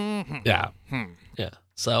 Yeah.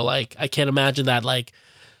 So like, I can't imagine that like,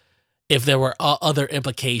 if there were other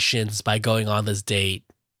implications by going on this date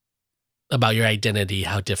about your identity,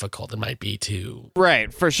 how difficult it might be to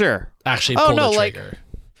for sure actually pull the trigger. Like,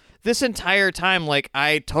 this entire time, like,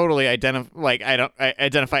 I totally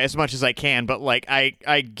identify as much as I can, but like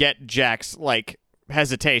I get Jack's like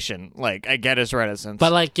hesitation, like I get his reticence.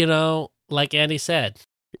 But like, you know, like Andy said,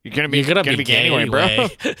 you're gonna be gay anyway, bro.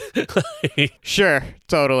 Sure,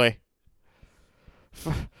 totally.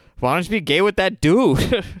 Why don't you be gay with that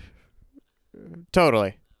dude?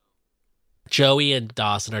 Totally. Joey and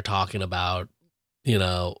Dawson are talking about, you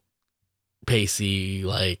know, Pacey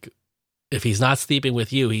like if he's not sleeping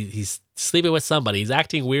with you, he's sleeping with somebody. He's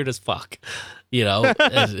acting weird as fuck, you know?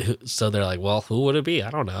 And so they're like, well, who would it be? I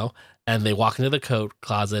don't know. And they walk into the coat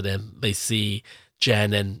closet and they see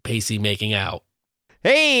Jen and Pacey making out.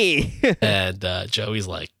 Hey! And Joey's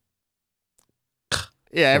like,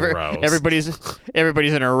 yeah, everybody's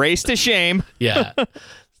in a race to shame. Yeah.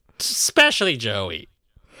 Especially Joey.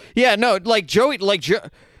 Yeah, no, like Joey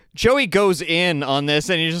goes in on this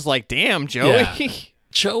and you're just like, damn, Joey. Yeah.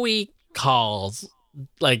 Joey calls,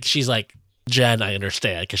 like, she's like, Jen, I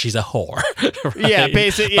understand, because she's a whore. Right? Yeah,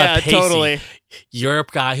 basically, yeah, Pacey, totally. You're a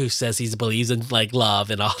guy who says he believes in, like,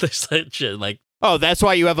 love and all this shit. Like, oh, that's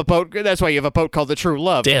why you have a boat. That's why you have a boat called the True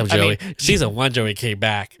Love. Damn, Joey. I mean, Season 1, Joey came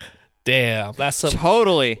back. Damn, that's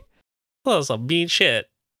some mean shit.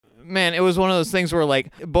 Man, it was one of those things where,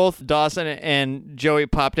 like, both Dawson and Joey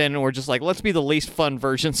popped in and were just like, let's be the least fun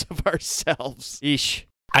versions of ourselves. Eesh.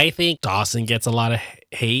 I think Dawson gets a lot of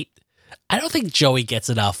hate. I don't think Joey gets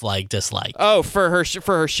enough, like, dislike. Oh, for her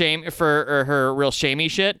shame, for her real shamey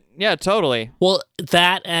shit? Yeah, totally. Well,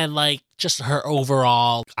 that and, like, just her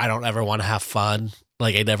overall, I don't ever want to have fun.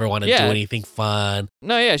 Like, I never want to do anything fun.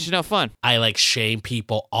 No, yeah, she's no fun. I, like, shame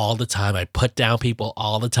people all the time. I put down people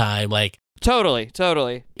all the time. Like, Totally.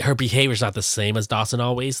 her behavior's not the same as Dawson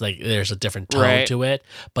always. Like, there's a different tone to it.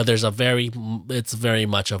 But it's very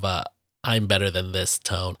much of a, I'm better than this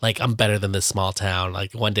tone. Like, I'm better than this small town.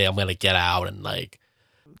 Like, one day I'm going to get out and, like...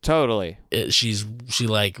 Totally. She,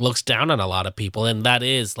 like, looks down on a lot of people. And that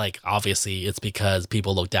is, like, obviously, it's because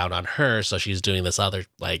people look down on her. So she's doing this other,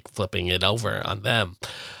 like, flipping it over on them.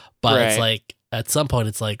 But it's, like, at some point,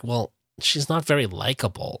 it's like, well, she's not very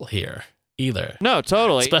likable here either. No,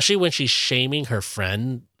 totally. Especially when she's shaming her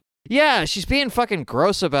friend. Yeah, she's being fucking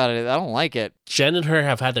gross about it. I don't like it. Jen and her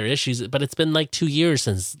have had their issues, but it's been like 2 years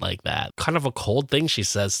since like that. Kind of a cold thing she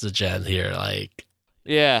says to Jen here, like.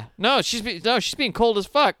 Yeah, she's being cold as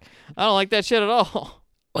fuck. I don't like that shit at all.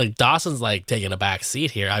 Like Dawson's like taking a back seat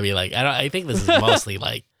here. I mean, like I think this is mostly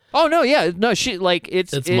like. Oh no, yeah, no, she like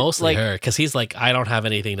it's mostly like, her because he's like, I don't have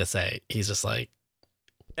anything to say. He's just like.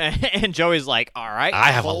 And Joey's like, all right,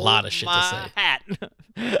 I have a lot of shit to say.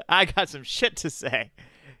 Hat. I got some shit to say.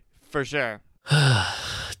 For sure.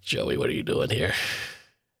 Joey, what are you doing here?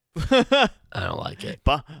 I don't like it.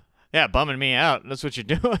 Bumming me out. That's what you're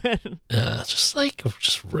doing.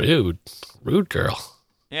 Just rude. Rude girl.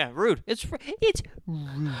 Yeah, rude. It's rude.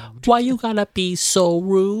 Why you gotta be so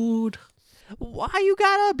rude? Why you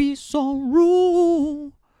gotta be so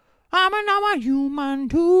rude? I'm a human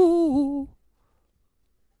too.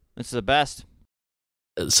 It's the best.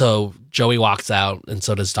 So Joey walks out, and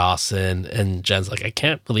so does Dawson. And Jen's like, I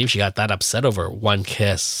can't believe she got that upset over one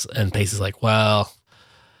kiss. And Pacey's like, well,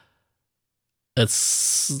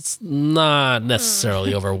 it's not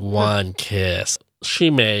necessarily over one kiss. She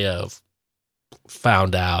may have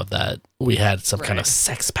found out that we had some kind of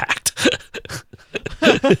sex pact.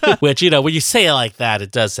 Which, when you say it like that,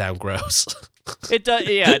 it does sound gross. It does.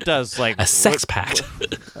 Yeah, it does. Like a sex pact.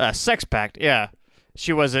 A sex pact. Yeah.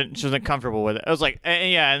 She wasn't comfortable with it. I was like,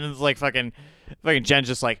 yeah, and it's like fucking Jen's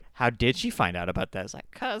just like, how did she find out about that? It's like,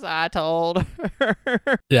 'cause I told her.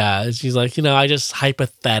 Yeah, she's like, I just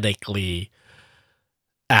hypothetically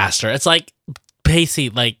asked her. It's like, Pacey,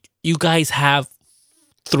 like, you guys have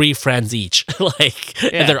 3 friends each,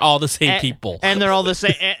 and they're all the same people. And they're all the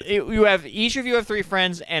same. Each of you have 3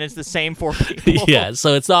 friends, and it's the same 4 people. Yeah,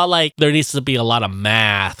 so it's not like there needs to be a lot of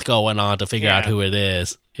math going on to figure out who it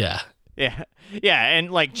is. Yeah. Yeah. Yeah, and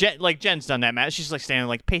Jen's done that, Matt. She's like standing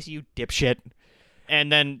like, Pacey, you dipshit. And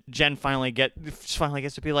then Jen finally gets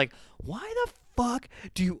to be like, why the fuck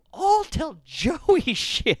do you all tell Joey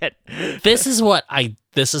shit? This is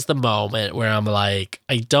the moment where I'm like,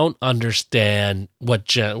 I don't understand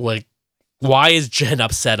why is Jen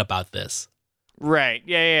upset about this? Right.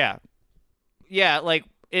 Yeah. Yeah, like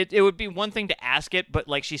it would be one thing to ask it, but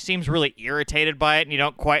like she seems really irritated by it, and you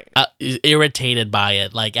don't quite irritated by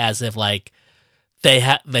it, like as if like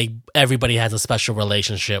everybody has a special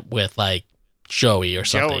relationship with like Joey or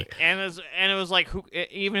something. And it was like,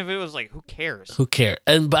 even if it was like, who cares? Who cares?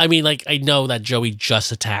 But I mean, like, I know that Joey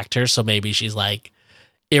just attacked her, so maybe she's like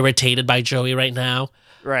irritated by Joey right now.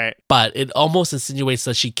 Right. But it almost insinuates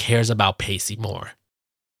that she cares about Pacey more.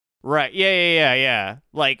 Right. Yeah.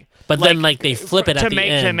 Like, but then like they flip it at the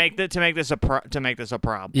end to make this a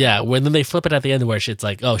problem. Yeah, when then they flip it at the end where it's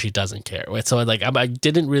like, oh, she doesn't care. So like I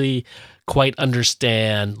didn't really quite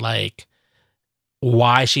understand like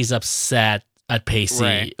why she's upset at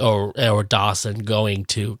Pacey or Dawson going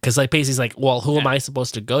to, because like Pacey's like, well, who am I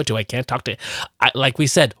supposed to go to? I can't talk to. Like we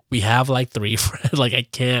said, we have like 3 friends. Like I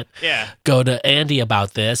can't go to Andy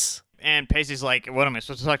about this. and Pacey's like, what am I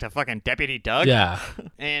supposed to talk to fucking Deputy Doug? Yeah.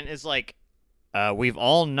 And it's like, we've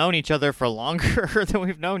all known each other for longer than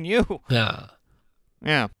we've known you. Yeah.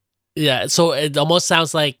 Yeah. Yeah. So it almost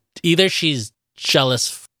sounds like either she's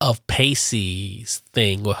jealous of Pacey's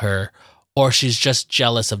thing with her, or she's just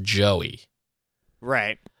jealous of Joey.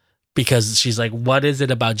 Right. Because she's like, what is it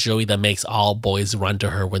about Joey that makes all boys run to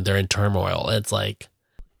her when they're in turmoil? It's like,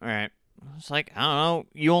 all right. It's like, I don't know.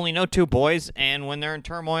 You only know 2 boys, and when they're in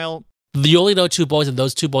turmoil, you only know 2 boys, and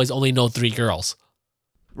those 2 boys only know 3 girls.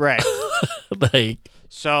 right. Like,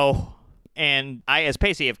 so, and I, as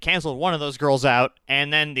Pacey, have canceled one of those girls out,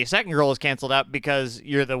 and then the second girl is canceled out because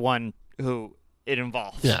you're the one who it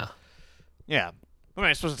involves. yeah. Yeah. What am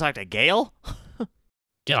I supposed to talk to, Gail? You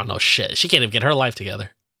don't know shit. She can't even get her life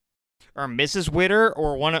together. Or Mrs. Witter,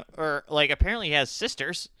 or like, apparently he has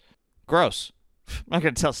sisters. Gross. I'm not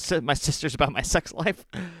going to tell my sisters about my sex life.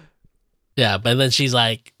 Yeah, but then she's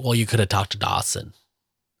like, well, you could have talked to Dawson.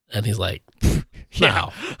 And he's like,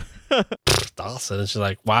 no. Dawson. And she's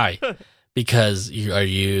like, why? Because are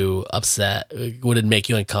you upset? Would it make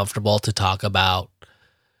you uncomfortable to talk about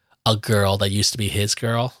a girl that used to be his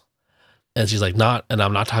girl? And she's like, and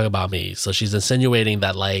I'm not talking about me. So she's insinuating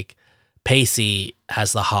that, like, Pacey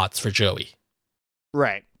has the hots for Joey.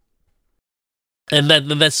 Right. And then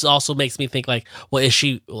this also makes me think, like, well, is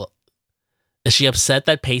she upset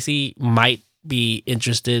that Pacey might be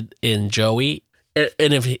interested in Joey? And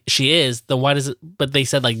if she is, then why does it? But they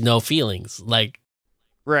said, like, no feelings. Like,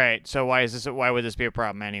 right. So why would this be a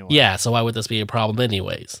problem anyway? Yeah. So why would this be a problem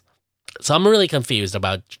anyways? So I'm really confused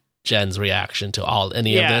about Jen's reaction to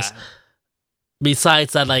any of this.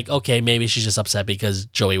 Besides that, like, okay, maybe she's just upset because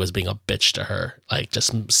Joey was being a bitch to her, like,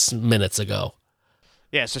 just minutes ago.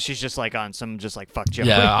 Yeah, so she's just like on some just like fuck Joey.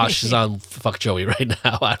 Yeah, she's on fuck Joey right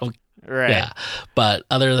now. I don't. Right. Yeah, but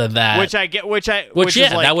other than that, which yeah,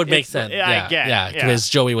 is like, that would make I sense. get. Yeah, because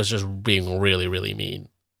Joey was just being really, really mean.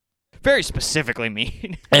 Very specifically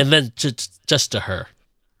mean. And then just to her.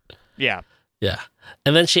 Yeah. Yeah,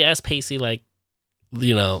 and then she asked Pacey, like,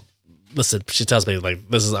 you know, listen. She tells me, like,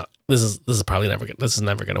 this is probably never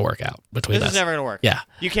gonna work out between us. This is never gonna work. Yeah.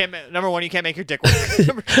 You can't. Number one, you can't make your dick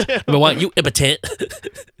work. Number one, you impotent.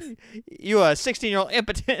 You a 16-year-old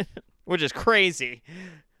impotent, which is crazy.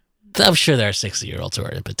 I'm sure there are 60-year-olds who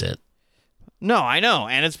are impotent. No, I know,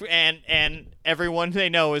 and everyone they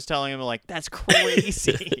know is telling him, like, that's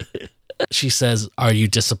crazy. She says, "Are you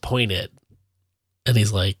disappointed?" And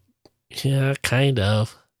he's like, "Yeah, kind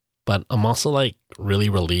of, but I'm also, like, really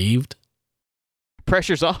relieved."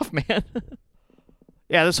 Pressure's off, man.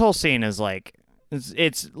 Yeah, this whole scene is like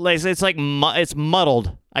it's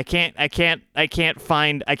muddled. I can't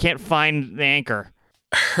find the anchor.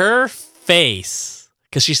 Her face,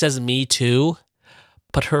 because she says "me too,"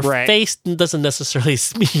 but her face doesn't necessarily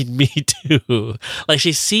mean "me too." Like,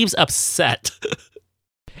 she seems upset.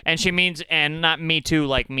 And she means, and not me too,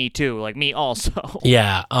 like me also.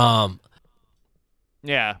 Yeah.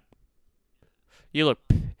 Yeah. You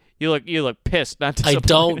look pissed, not disappointed. I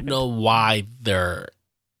don't know why they're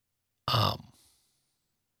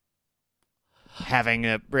having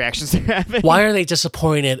the reactions they're having. Why are they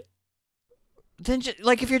disappointed? Then,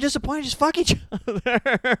 if you're disappointed, just fuck each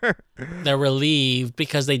other. They're relieved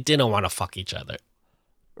because they didn't want to fuck each other.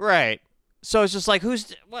 Right. So it's just like,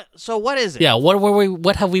 what? So what is it? Yeah.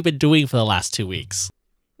 What have we been doing for the last 2 weeks?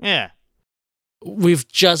 Yeah. We've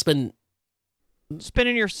just been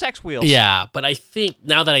spinning your sex wheels. Yeah, but I think,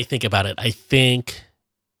 now that I think about it, I think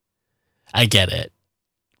I get it.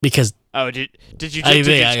 Because did you? I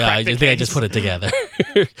think I just put it together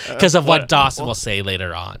because of what Dawson will say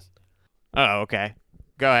later on. Oh, okay.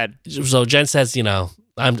 Go ahead. So Jen says,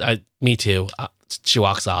 me too. She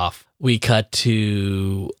walks off. We cut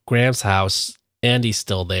to Graham's house. Andy's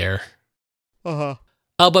still there. Uh-huh.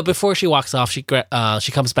 Oh, but before she walks off, she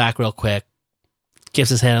comes back real quick, gives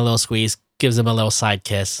his hand a little squeeze, gives him a little side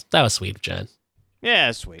kiss. That was sweet, Jen.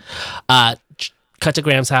 Yeah, sweet. Cut to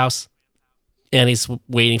Graham's house. Andy's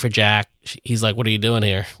waiting for Jack. He's like, "What are you doing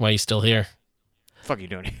here? Why are you still here?" Fuck you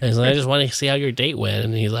doing here? And he's like, "I just want to see how your date went."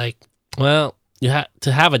 And he's like, "Well,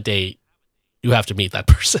 to have a date, you have to meet that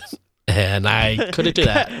person." And I couldn't do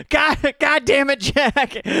that. God damn it,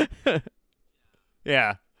 Jack.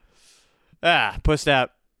 Yeah. Pussed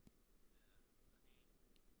out.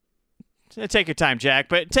 Take your time, Jack.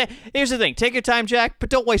 But here's the thing. Take your time, Jack, but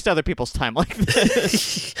don't waste other people's time like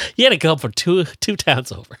this. You had to come from two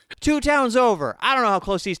towns over. 2 towns over. I don't know how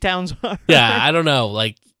close these towns are. Yeah, I don't know.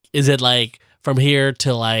 Like, is it like from here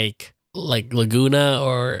to like Laguna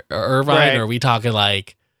or Irvine? Right. Or are we talking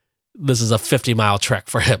like this is a 50-mile trek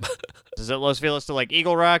for him? Is it Los Feliz to like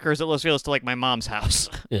Eagle Rock, or is it Los Feliz to like my mom's house?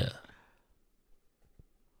 Yeah.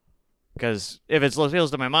 Because if it's Los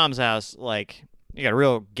Feliz to my mom's house, like, you got a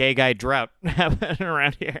real gay guy drought happening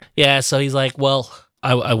around here. Yeah, so he's like, well,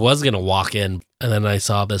 I was going to walk in, and then I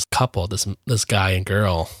saw this couple, this guy and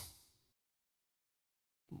girl.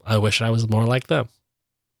 I wish I was more like them.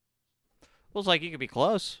 Well, it's like you could be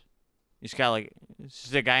close. You just got like, it's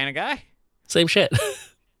just a guy and a guy. Same shit.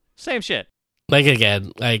 Same shit. Like,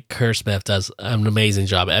 again, like Kerr Smith does an amazing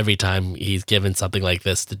job every time he's given something like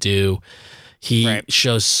this to do. He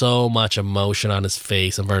shows so much emotion on his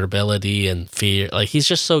face and vulnerability and fear. Like, he's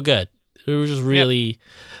just so good. It was just really,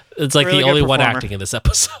 it's like really the only one performer. acting in this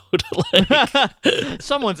episode. Like,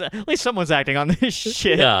 At least someone's acting on this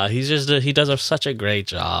shit. yeah, he does such a great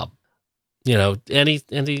job. You know, and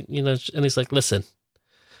he's like, listen,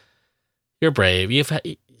 you're brave.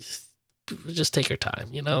 Just take your time,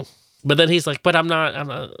 you know. But then he's like, but I'm not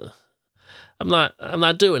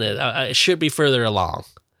doing it. I should be further along.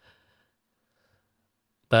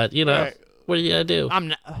 But, you know, what are you going to do? I'm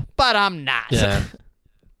not. Yeah.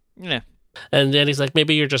 Yeah. And then he's like,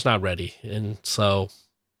 maybe you're just not ready. And so,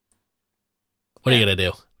 what are you going to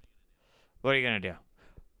do? What are you going to do?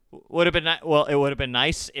 Would have been well. It would have been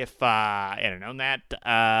nice if I had known that,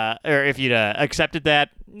 or if you'd accepted that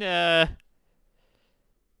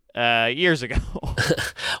years ago.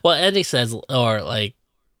 Well, Andy says, or like,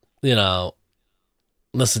 you know,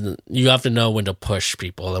 listen, you have to know when to push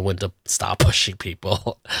people and when to stop pushing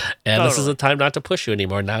people. And This is the time not to push you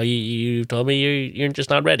anymore. Now you told me you're just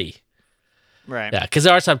not ready. Right. Yeah, because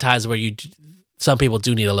there are some times where some people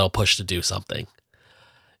do need a little push to do something.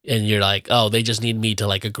 And you're like, oh, they just need me to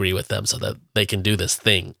like agree with them so that they can do this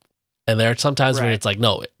thing. And there are some times where it's like,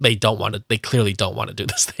 no, they clearly don't want to do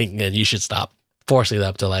this thing. And you should stop forcing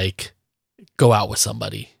them to like go out with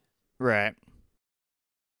somebody. Right.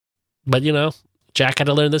 But, you know, Jack had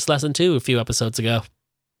to learn this lesson too a few episodes ago.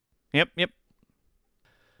 Yep.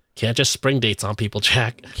 Can't just spring dates on people,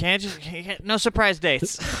 Jack. No surprise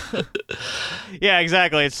dates. Yeah,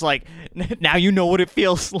 exactly. It's like, now you know what it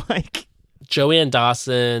feels like. Joey and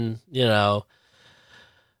Dawson, you know,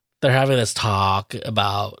 they're having this talk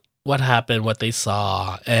about what happened, what they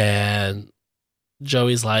saw, and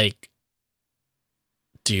Joey's like,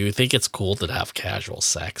 do you think it's cool to have casual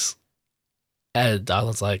sex? And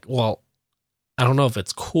Dawson's like, well, I don't know if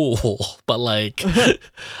it's cool, but like,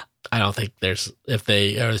 I don't think if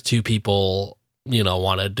they are two people, you know,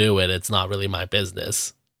 want to do it, it's not really my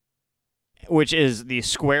business. Which is the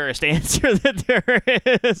squarest answer that there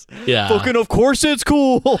is. Yeah. Fucking of course it's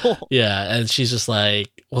cool. Yeah, and she's just like,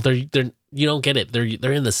 well, they're you don't get it.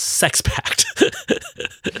 They're in the sex pact.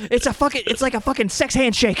 It's like a fucking sex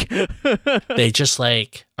handshake. They just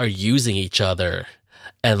like are using each other,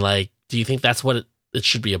 and like, do you think that's what it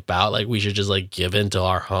should be about? Like, we should just like give in to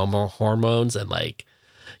our hormones, and like,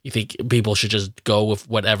 you think people should just go with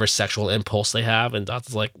whatever sexual impulse they have? And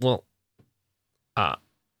Dawson's like, well,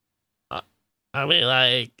 I mean,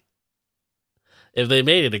 like, if they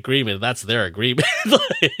made an agreement, that's their agreement. A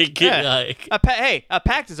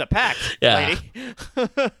pact is a pact, yeah. lady.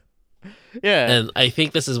 Yeah. And I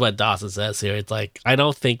think this is what Dawson says here. It's like, I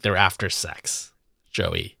don't think they're after sex,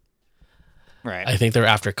 Joey. Right. I think they're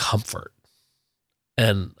after comfort.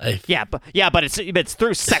 And but it's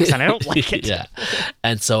through sex, and I don't like it. Yeah.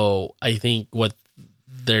 And so I think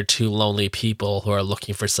they're two lonely people who are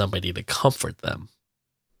looking for somebody to comfort them.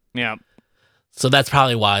 Yeah. So that's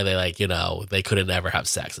probably why they like, you know, they couldn't ever have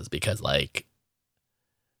sex, is because like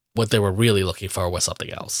what they were really looking for was something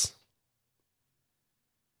else.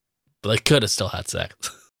 But they could have still had sex.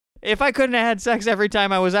 If I couldn't have had sex every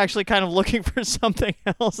time I was actually kind of looking for something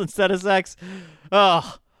else instead of sex,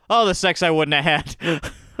 all the sex I wouldn't have had.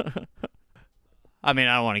 I mean,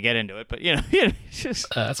 I don't want to get into it, but you know just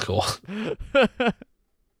That's cool.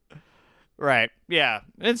 Right. Yeah.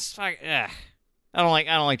 It's like, I don't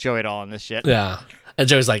like Joey at all in this shit. Yeah. And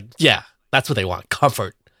Joey's like, yeah, that's what they want.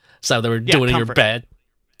 Comfort. So they were doing it in your bed,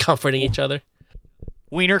 comforting each other.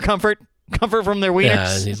 Wiener comfort. Comfort from their wieners.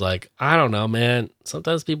 Yeah, and he's like, I don't know, man.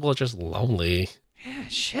 Sometimes people are just lonely. Yeah,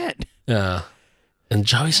 shit. Yeah. And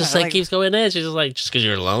Joey's just like keeps going in. She's just like, just because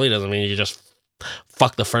you're lonely doesn't mean you just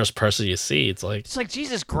fuck the first person you see. It's like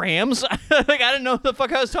Jesus, Grams. Like, I didn't know who the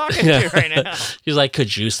fuck I was talking to right now. She's like,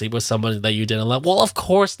 could you sleep with somebody that you didn't love? Well, of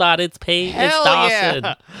course not. It's Peyton. It's Dawson.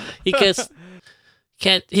 Yeah.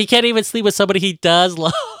 He can't even sleep with somebody he does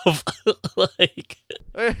love. Like,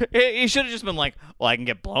 he should have just been like, well, I can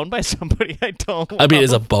get blown by somebody I don't love. I mean,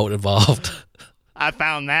 is a boat involved? I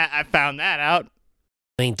found that out.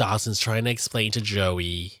 I think Dawson's trying to explain to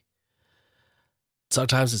Joey,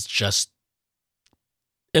 sometimes it's just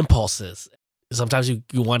impulses. Sometimes you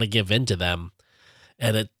want to give in to them,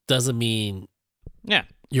 and it doesn't mean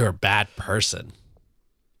You're a bad person.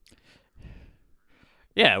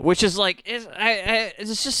 Yeah, which is like, it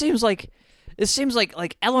just seems like,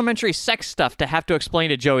 like elementary sex stuff to have to explain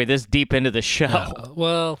to Joey this deep into the show.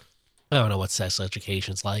 Well, I don't know what sex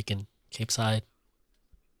education's like in Cape Side.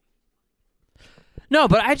 No,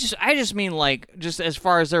 but I just mean like just as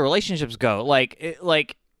far as their relationships go, like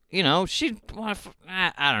you know,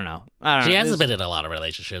 I don't know. She hasn't been in a lot of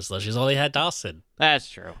relationships though. She's only had Dawson. That's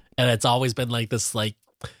true. And it's always been like this like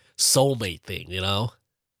soulmate thing, you know?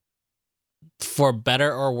 For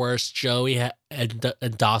better or worse, Joey and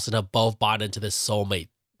Dawson have both bought into this soulmate.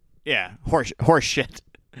 Yeah, horse shit.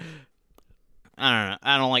 I don't know.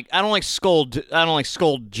 I don't like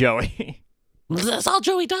scold Joey. That's all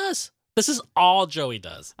Joey does. This is all Joey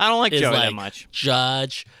does. I don't like Joey that much.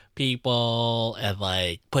 Judge people and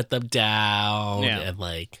like put them down and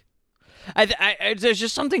like. There's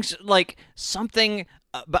just something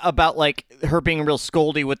about like her being real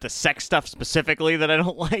scoldy with the sex stuff specifically that I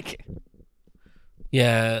don't like.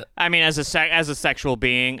 Yeah, I mean, as a sexual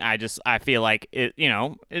being, I feel like it. You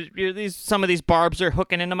know, some of these barbs are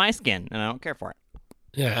hooking into my skin, and I don't care for it.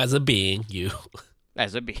 Yeah, as a being,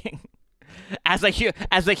 as a being, as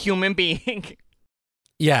a human being.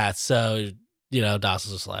 Yeah, so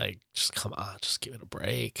Dawson's just like, just come on, just give it a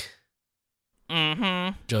break.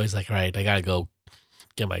 Mm-hmm. Joey's like, right, I gotta go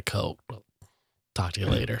get my coat. I'll talk to you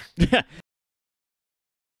later.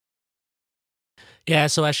 Yeah,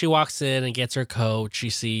 so as she walks in and gets her coat,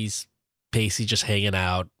 she sees Pacey just hanging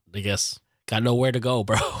out. I guess got nowhere to go,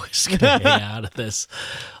 bro. Just gonna hang out at this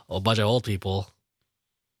whole bunch of old people.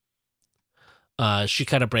 She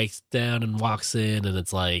kind of breaks down and walks in, and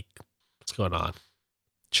it's like, what's going on?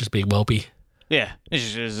 Just being mopey. Yeah,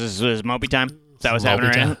 is mopey time? Is that what's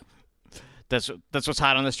happening right now? That's what's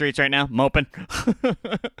hot on the streets right now, moping.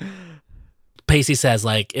 Pacey says,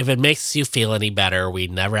 like, if it makes you feel any better, we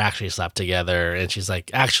never actually slept together. And she's like,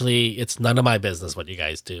 actually, it's none of my business what you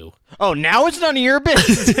guys do. Oh, now it's none of your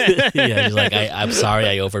business. Yeah, she's like, I'm sorry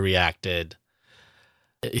I overreacted.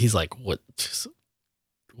 He's like, what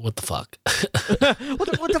the fuck?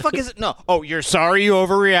 what the fuck is it? No. Oh, you're sorry you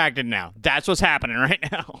overreacted now. That's what's happening right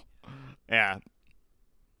now. Yeah.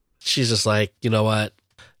 She's just like, you know what?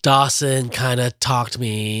 Dawson kind of talked to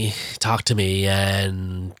me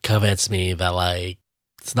and convinced me that, like,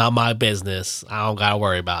 it's not my business. I don't got to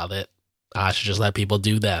worry about it. I should just let people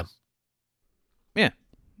do them. Yeah.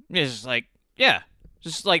 It's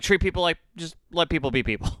just like treat people like, just let people be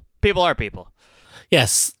people. People are people.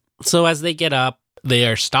 Yes. So as they get up, they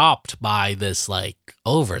are stopped by this, like,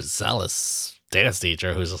 overzealous dance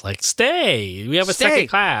teacher who's just like, stay. We have a second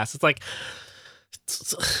class. It's like,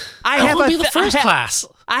 I will be the first class.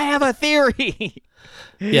 I have a theory.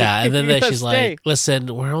 Yeah, and then she's like,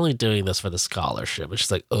 listen, we're only doing this for the scholarship. And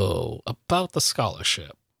she's like, oh, about the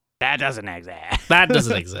scholarship. That doesn't exist. That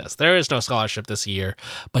doesn't exist. There is no scholarship this year,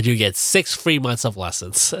 but you get 6 free months of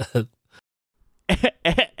lessons.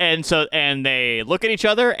 And they look at each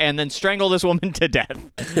other and then strangle this woman to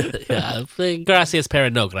death. Yeah, gracias, pero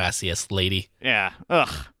no gracias, lady. Yeah,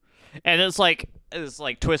 ugh. And it's like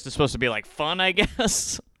twist is supposed to be like fun, I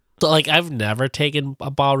guess. So, like, I've never taken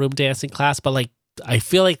a ballroom dancing class, but like, I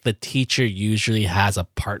feel like the teacher usually has a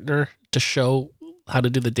partner to show how to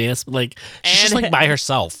do the dance. Like, she's just like by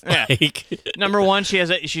herself. Yeah. Like, number one, she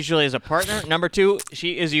usually has a partner. Number two,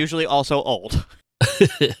 she is usually also old.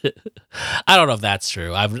 I don't know if that's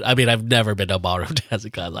true. I've never been to a ballroom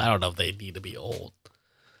dancing class. I don't know if they need to be old.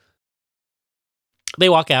 They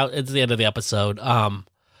walk out. It's the end of the episode. I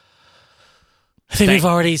think we've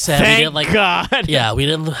already said we didn't like. God. Yeah, I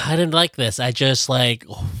didn't like this. I just like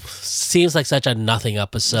seems like such a nothing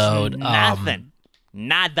episode. Nothing.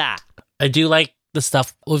 Nada. I do like the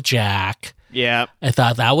stuff with Jack. Yeah. I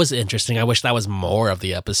thought that was interesting. I wish that was more of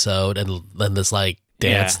the episode and then this like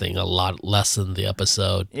dance thing a lot less than the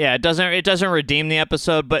episode. Yeah, it doesn't redeem the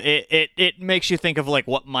episode, but it makes you think of like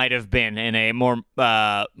what might have been in a more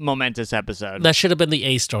momentous episode. That should have been the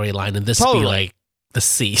A storyline, and this would be like the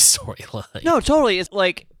C storyline. No, totally. It's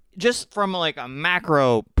like, just from like a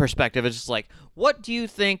macro perspective, it's just like, what do you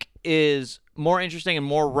think is more interesting and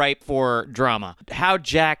more ripe for drama? How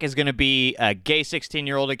Jack is going to be a gay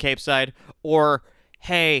 16-year-old at Cape Side, or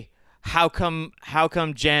hey, how come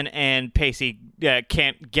Jen and Pacey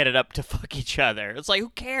can't get it up to fuck each other? It's like, who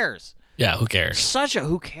cares? Yeah, who cares? Such a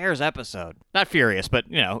who cares episode. Not furious, but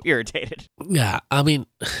irritated. Yeah, I mean,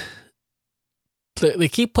 they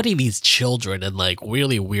keep putting these children in like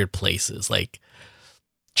really weird places, like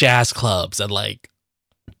jazz clubs and like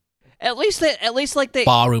at least like they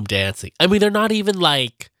ballroom dancing. I mean, they're not even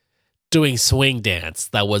like doing swing dance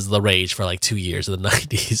that was the rage for like 2 years in the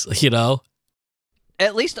 90s, you know?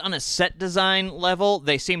 at least on a set design level,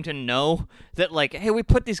 they seem to know that, like, hey, we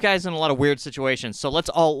put these guys in a lot of weird situations, so let's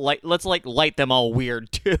light them all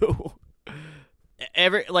weird too.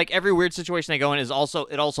 Every weird situation they go in it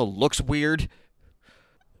also looks weird,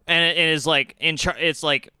 and it is like it's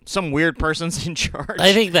like some weird person's in charge.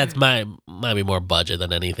 I think that's might be more budget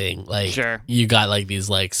than anything. Like, sure, you got like these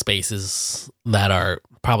like spaces that are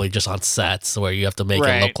probably just on sets where you have to make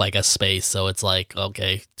it look like a space. So it's like,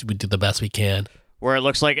 okay, we do the best we can. Where it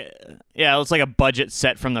looks like, it looks like a budget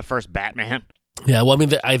set from the first Batman. Yeah, well, I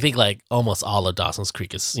mean, I think like almost all of Dawson's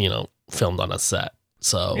Creek is, filmed on a set.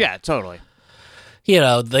 So yeah, totally.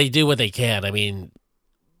 They do what they can. I mean,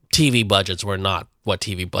 TV budgets were not what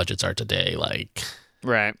TV budgets are today. Like,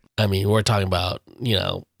 right. I mean, we're talking about,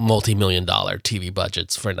 multi-million-dollar TV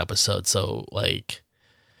budgets for an episode. So like,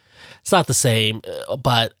 it's not the same,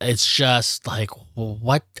 but it's just like,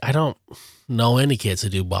 what? I don't know any kids who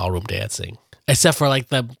do ballroom dancing. Except for like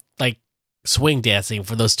the swing dancing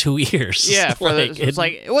for those 2 years. Yeah,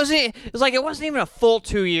 it wasn't even a full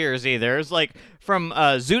 2 years either. It was like from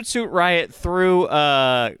Zoot Suit Riot through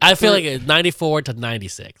I feel like it's 94 to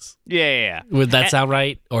 96. Yeah. Would that sound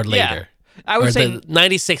right? Or later? Yeah, I would say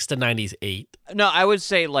 96 to 98. No, I would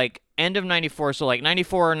say like end of 94, so like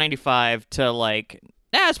 94 or 95 to like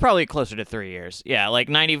it's probably closer to 3 years. Yeah, like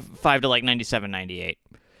 95 to like 97, 98.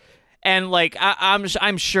 And like I'm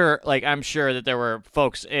sure that there were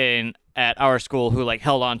folks at our school who like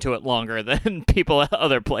held on to it longer than people at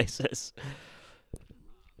other places.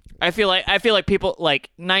 I feel like people like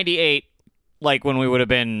 98, like when we would have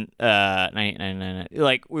been 99,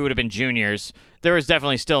 like we would have been juniors. There was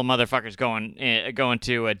definitely still motherfuckers going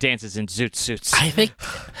to dances in zoot suits. I think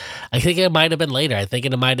it might have been later. I think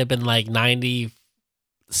it might have been like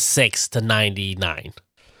 96 to 99.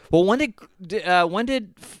 Well, when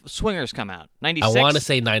did Swingers come out? 96? I want to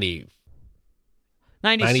say 90.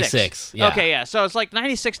 96. Yeah. Okay, yeah. So it's like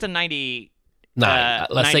 96 to 90.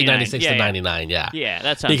 Let's say 96 to 99. Yeah. Yeah,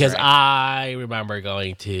 that sounds because right. I remember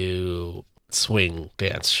going to swing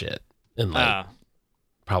dance shit in like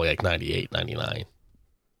probably like 98, 99.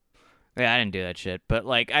 Yeah, I didn't do that shit, but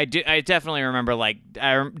like I definitely remember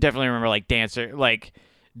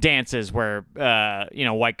dances where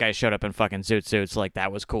white guys showed up in fucking zoot suits. Like,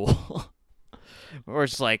 that was cool. We're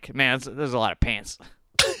just like, man, there's a lot of pants.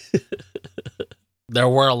 There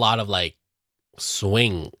were a lot of like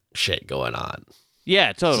swing shit going on.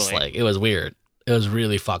 Yeah, totally. Just like, it was weird. It was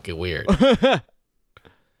really fucking weird.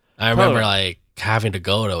 I remember like having to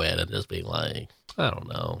go to it and just being like, I don't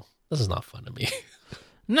know, this is not fun to me.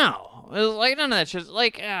 No, it was like none of that shit.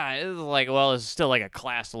 Like, it was like, well, it's still like a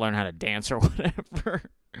class to learn how to dance or whatever.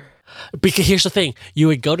 Because here's the thing, you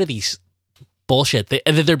would go to these bullshit,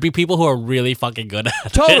 and then there'd be people who are really fucking good at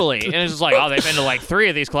it. Totally. And it's just like, they've been to like 3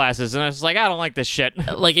 of these classes, and it's like, I don't like this shit.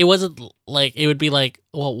 Like, it wasn't like, it would be like,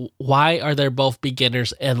 well, why are there both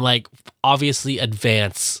beginners and like obviously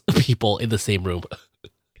advanced people in the same room?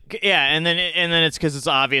 Yeah, and then it's because it's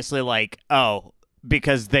obviously like,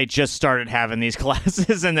 because they just started having these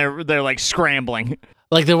classes and they're like scrambling.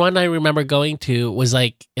 Like, the one I remember going to was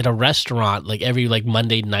like in a restaurant. Like, every like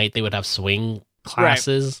Monday night they would have swing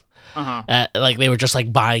classes. Right. Like, they were just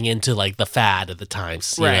like buying into like the fad at the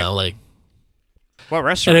times. You know, like, what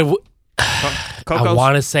restaurant? I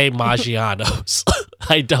want to say Maggiano's.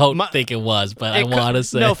 I don't think it was, but I want to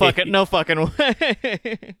say no fucking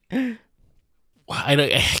way.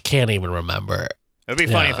 I can't even remember. It'd be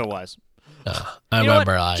funny if it was. I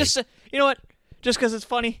remember. You know what? Just because it's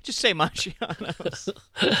funny, just say Maggiano's.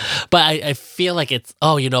 But I feel like it's,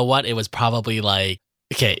 you know what? It was probably like,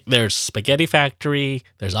 okay, there's Spaghetti Factory,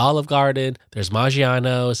 there's Olive Garden, there's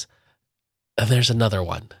Maggiano's, and there's another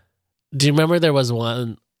one. Do you remember there was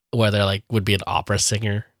one where there like would be an opera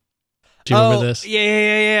singer? Do you remember this?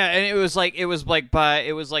 Yeah. And it was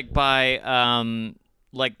by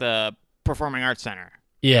like the Performing Arts Center.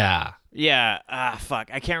 Yeah. Yeah. Fuck.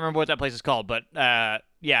 I can't remember what that place is called, but yeah.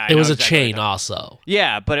 It was a chain also.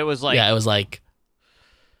 Yeah, but it was like... Yeah, it was like...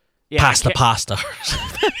 Pasta.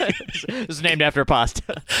 It was named after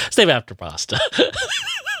pasta. It's named after pasta.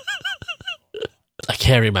 I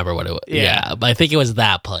can't remember what it was. Yeah, but I think it was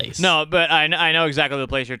that place. No, but I know exactly the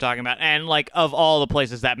place you're talking about. And like, of all the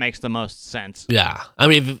places, that makes the most sense. Yeah. I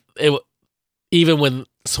mean, even when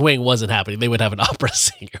swing wasn't happening, they would have an opera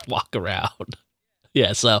singer walk around.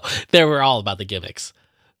 Yeah, so they were all about the gimmicks.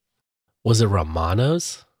 Was it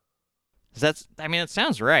Romano's? It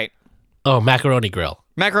sounds right. Oh, Macaroni Grill.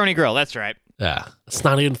 Macaroni Grill, that's right. Yeah. It's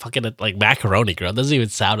not even fucking like Macaroni Grill. It doesn't even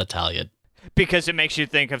sound Italian. Because it makes you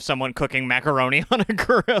think of someone cooking macaroni on a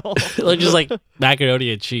grill. Like, just like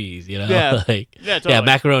macaroni and cheese, you know? Yeah. Like, yeah, totally. Yeah,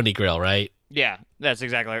 Macaroni Grill, right? Yeah, that's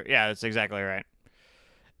exactly right.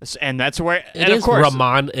 And that's where it is. Of course,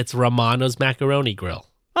 it's Romano's Macaroni Grill.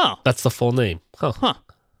 Oh, that's the full name. Huh.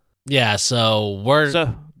 Yeah. So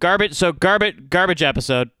garbage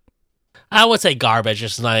episode. I would say garbage.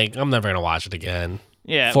 It's like I'm never gonna watch it again.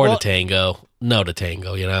 Yeah. To tango, no to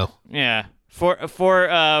tango. You know. Yeah. Four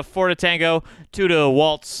to tango, 2 to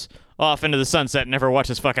waltz off into the sunset. And never watch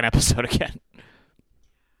this fucking episode again.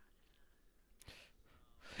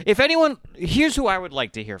 If anyone, here's who I would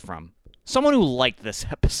like to hear from. Someone who liked this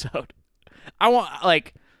episode. I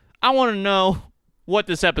want to know what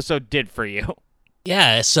this episode did for you.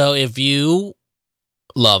 Yeah, so if you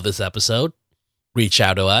love this episode, reach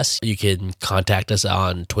out to us. You can contact us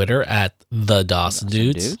on Twitter at the Dawson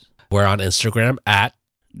Dudes. We're on Instagram at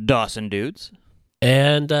Dawson Dudes.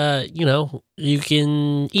 And, you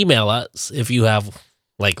can email us if you have,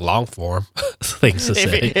 long form things to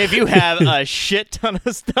say. If you have a shit ton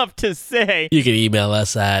of stuff to say. You can email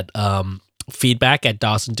us at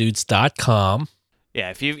feedback@dawsondudes.com.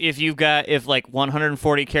 Yeah, if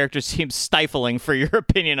 140 characters seems stifling for your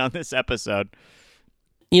opinion on this episode.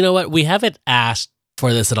 You know what? We haven't asked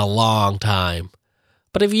for this in a long time.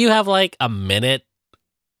 But if you have a minute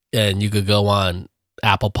and you could go on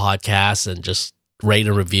Apple Podcasts and just rate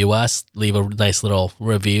and review us, leave a nice little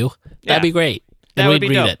review, that'd be great. That would be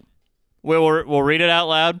dope. It. We'll read it out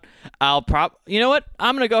loud. You know what?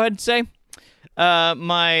 I'm going to go ahead and say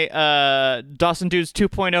my Dawson Dudes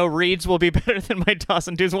 2.0 reads will be better than my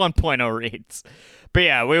Dawson Dudes 1.0 reads. But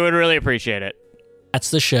yeah, we would really appreciate it.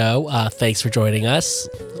 That's the show. Thanks for joining us.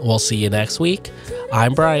 We'll see you next week.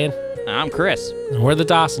 I'm Brian. I'm Chris. And we're the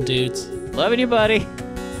Dawson Dudes. Loving you, buddy.